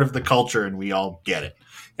that's part of the culture and we all get it.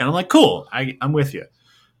 And I'm like, cool, I'm with you.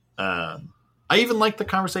 I even liked the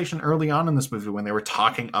conversation early on in this movie when they were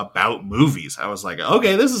talking about movies. I was like,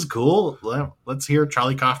 okay, this is cool. Let's hear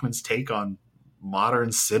Charlie Kaufman's take on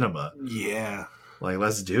modern cinema. Yeah. Like,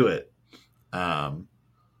 let's do it. But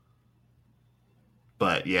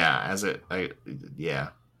yeah,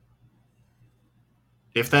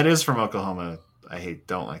 if that is from Oklahoma, I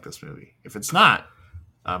don't like this movie. If it's not,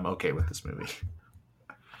 I'm okay with this movie.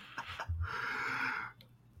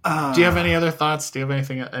 Do you have any other thoughts? Do you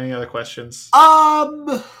have any other questions?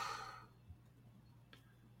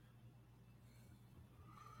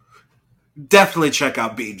 Definitely check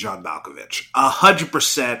out Being John Malkovich.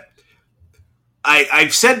 100%.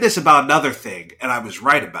 I've said this about another thing, and I was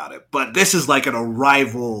right about it, but this is like an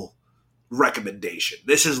arrival recommendation.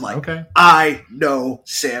 This is like, okay, I know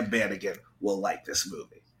Sam Bannigan will like this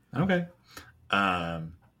movie. Okay.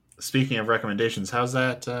 Speaking of recommendations, how's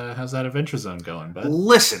that Adventure Zone going, bud?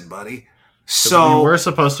 Listen, buddy. So we were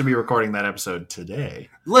supposed to be recording that episode today.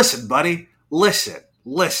 Listen, buddy. Listen.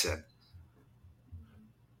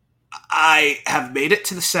 I have made it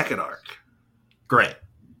to the second arc. Great.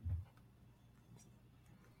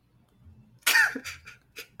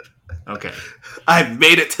 Okay. I've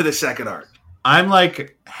made it to the second arc. I'm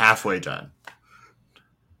like halfway done.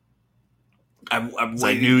 I'm waiting.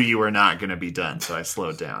 I knew you were not going to be done, so I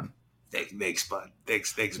slowed down. Thanks, bud.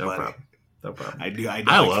 Thanks, no buddy. No problem. I knew.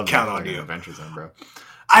 I love count on you. Adventure Zone, bro.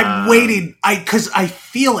 I'm waiting. Because I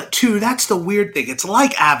feel it too. That's the weird thing. It's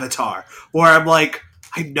like Avatar, where I'm like,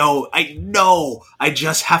 I know. I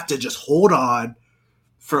just have to just hold on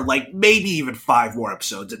for like maybe even 5 more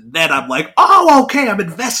episodes, and then I'm like, oh, okay, I'm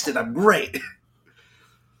invested. I'm great.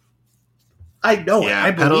 I know it.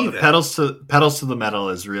 I believe it. Pedals to the metal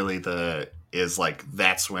is really that's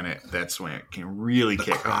when it can really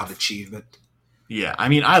kick off. Achievement. Yeah, I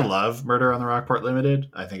mean, I love Murder on the Rockport Limited.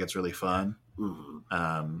 I think it's really fun.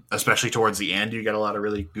 Mm-hmm. Especially towards the end, you get a lot of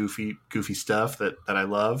really goofy stuff that I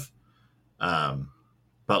love.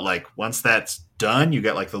 But like once that's done, you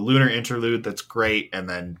get like the lunar interlude that's great, and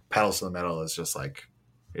then Pedals to the Metal is just like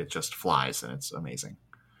it just flies and it's amazing.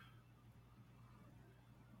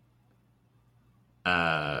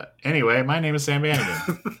 Anyway, my name is Sam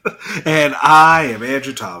Bannigan. And I am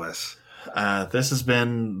Andrew Thomas. This has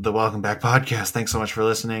been the Welcome Back Podcast. Thanks so much for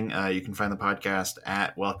listening. You can find the podcast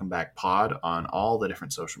at Welcome Back Pod on all the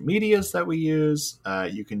different social medias that we use.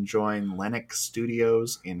 You can join Lennox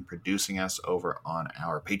Studios in producing us over on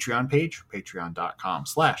our Patreon page,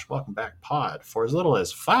 patreon.com/welcomebackpod. For as little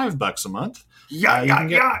as $5 a month, you can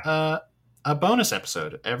get a bonus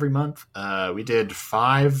episode every month. We did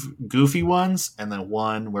 5 goofy ones and then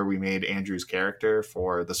one where we made Andrew's character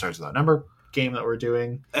for the Stars Without Number game that we're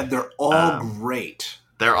doing, and they're all great.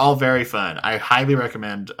 They're all very fun. I highly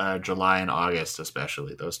recommend July and August,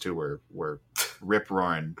 especially. Those two were rip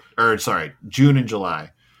roaring, or sorry, June and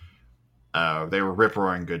July. They were rip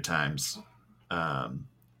roaring good times.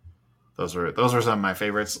 Those were some of my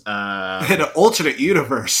favorites. In an alternate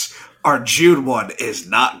universe, our June one is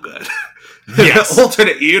not good. Yes. In an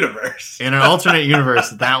alternate universe. In an alternate universe,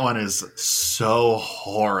 that one is so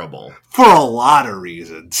horrible for a lot of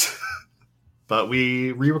reasons. But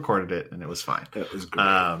we re-recorded it and it was fine. It was great.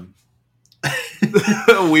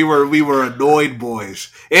 we were annoyed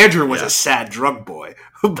boys. Andrew was a sad drunk boy.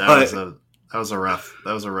 But that was a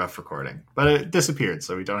rough recording. But it disappeared,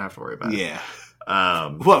 so we don't have to worry about it. Yeah.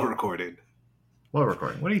 What recording? What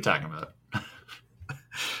recording? What are you talking about?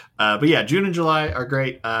 But yeah, June and July are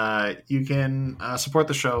great. You can support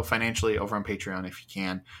the show financially over on Patreon if you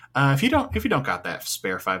can. If you don't got that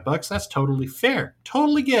spare $5, that's totally fair.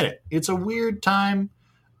 Totally get it. It's a weird time,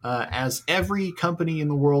 as every company in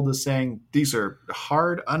the world is saying. These are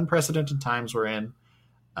hard, unprecedented times we're in,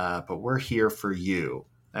 but we're here for you.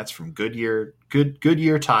 That's from Goodyear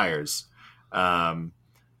tires.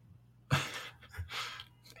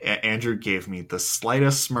 Andrew gave me the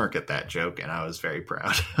slightest smirk at that joke, and I was very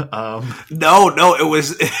proud. No, it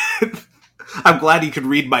was. I'm glad you could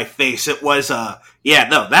read my face. It was, yeah,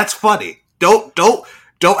 no, that's funny. Don't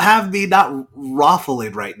have me not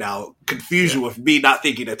ruffling right now. Confusion with me not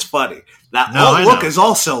thinking it's funny. That look is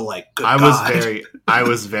also like. Good I God.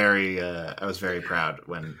 was very proud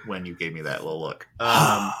when you gave me that little look.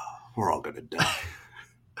 We're all gonna die.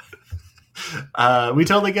 We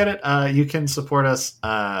totally get it. You can support us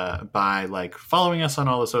by like following us on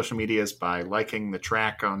all the social medias, by liking the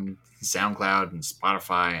track on SoundCloud and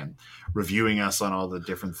Spotify, and reviewing us on all the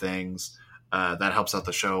different things. That helps out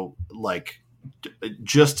the show like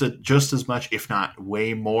just as much, if not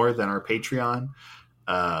way more, than our Patreon.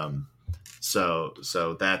 So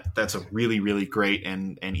that's a really, really great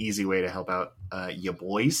and easy way to help out you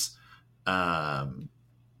boys.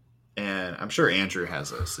 And I'm sure Andrew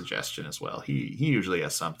has a suggestion as well. He usually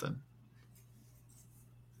has something.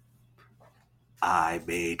 I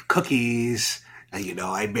made cookies. And,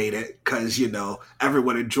 I made it because,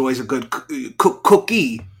 everyone enjoys a good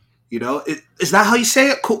cookie. Is that how you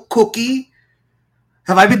say it? Cookie?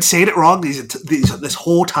 Have I been saying it wrong this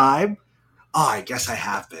whole time? Oh, I guess I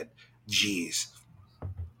have been. Jeez.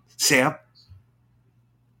 Sam?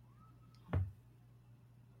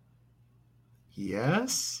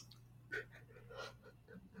 Yes?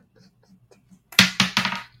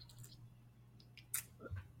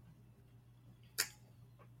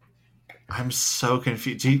 I'm so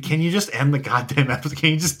confused. Can you just end the goddamn episode?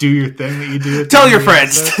 Can you just do your thing that you do? Tell your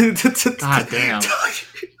friends. God damn.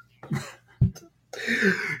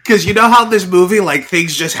 Because you know how in this movie, like,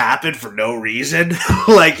 things just happen for no reason?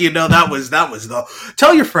 Like, that was the...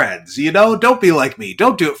 Tell your friends, Don't be like me.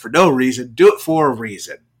 Don't do it for no reason. Do it for a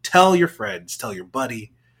reason. Tell your friends. Tell your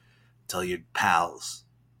buddy. Tell your pals.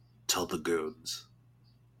 Tell the goons.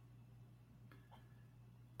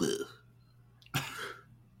 Ugh.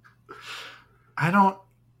 I don't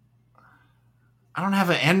have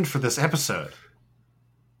an end for this episode.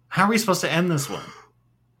 How are we supposed to end this one?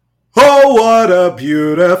 Oh, what a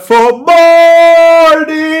beautiful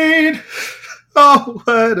morning! Oh,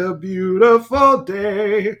 what a beautiful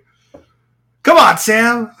day! Come on,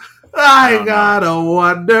 Sam! I got a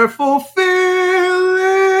wonderful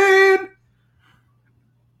feeling!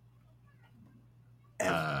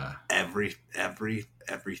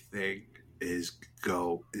 Everything is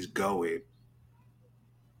going.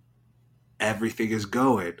 Everything is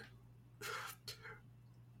going.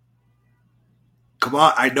 Come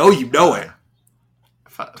on, I know you know it.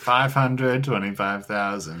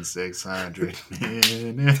 525,600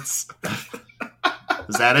 minutes.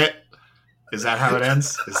 Is that it? Is that how it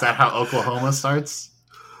ends? Is that how Oklahoma starts?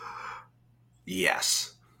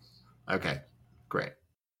 Yes. Okay, great.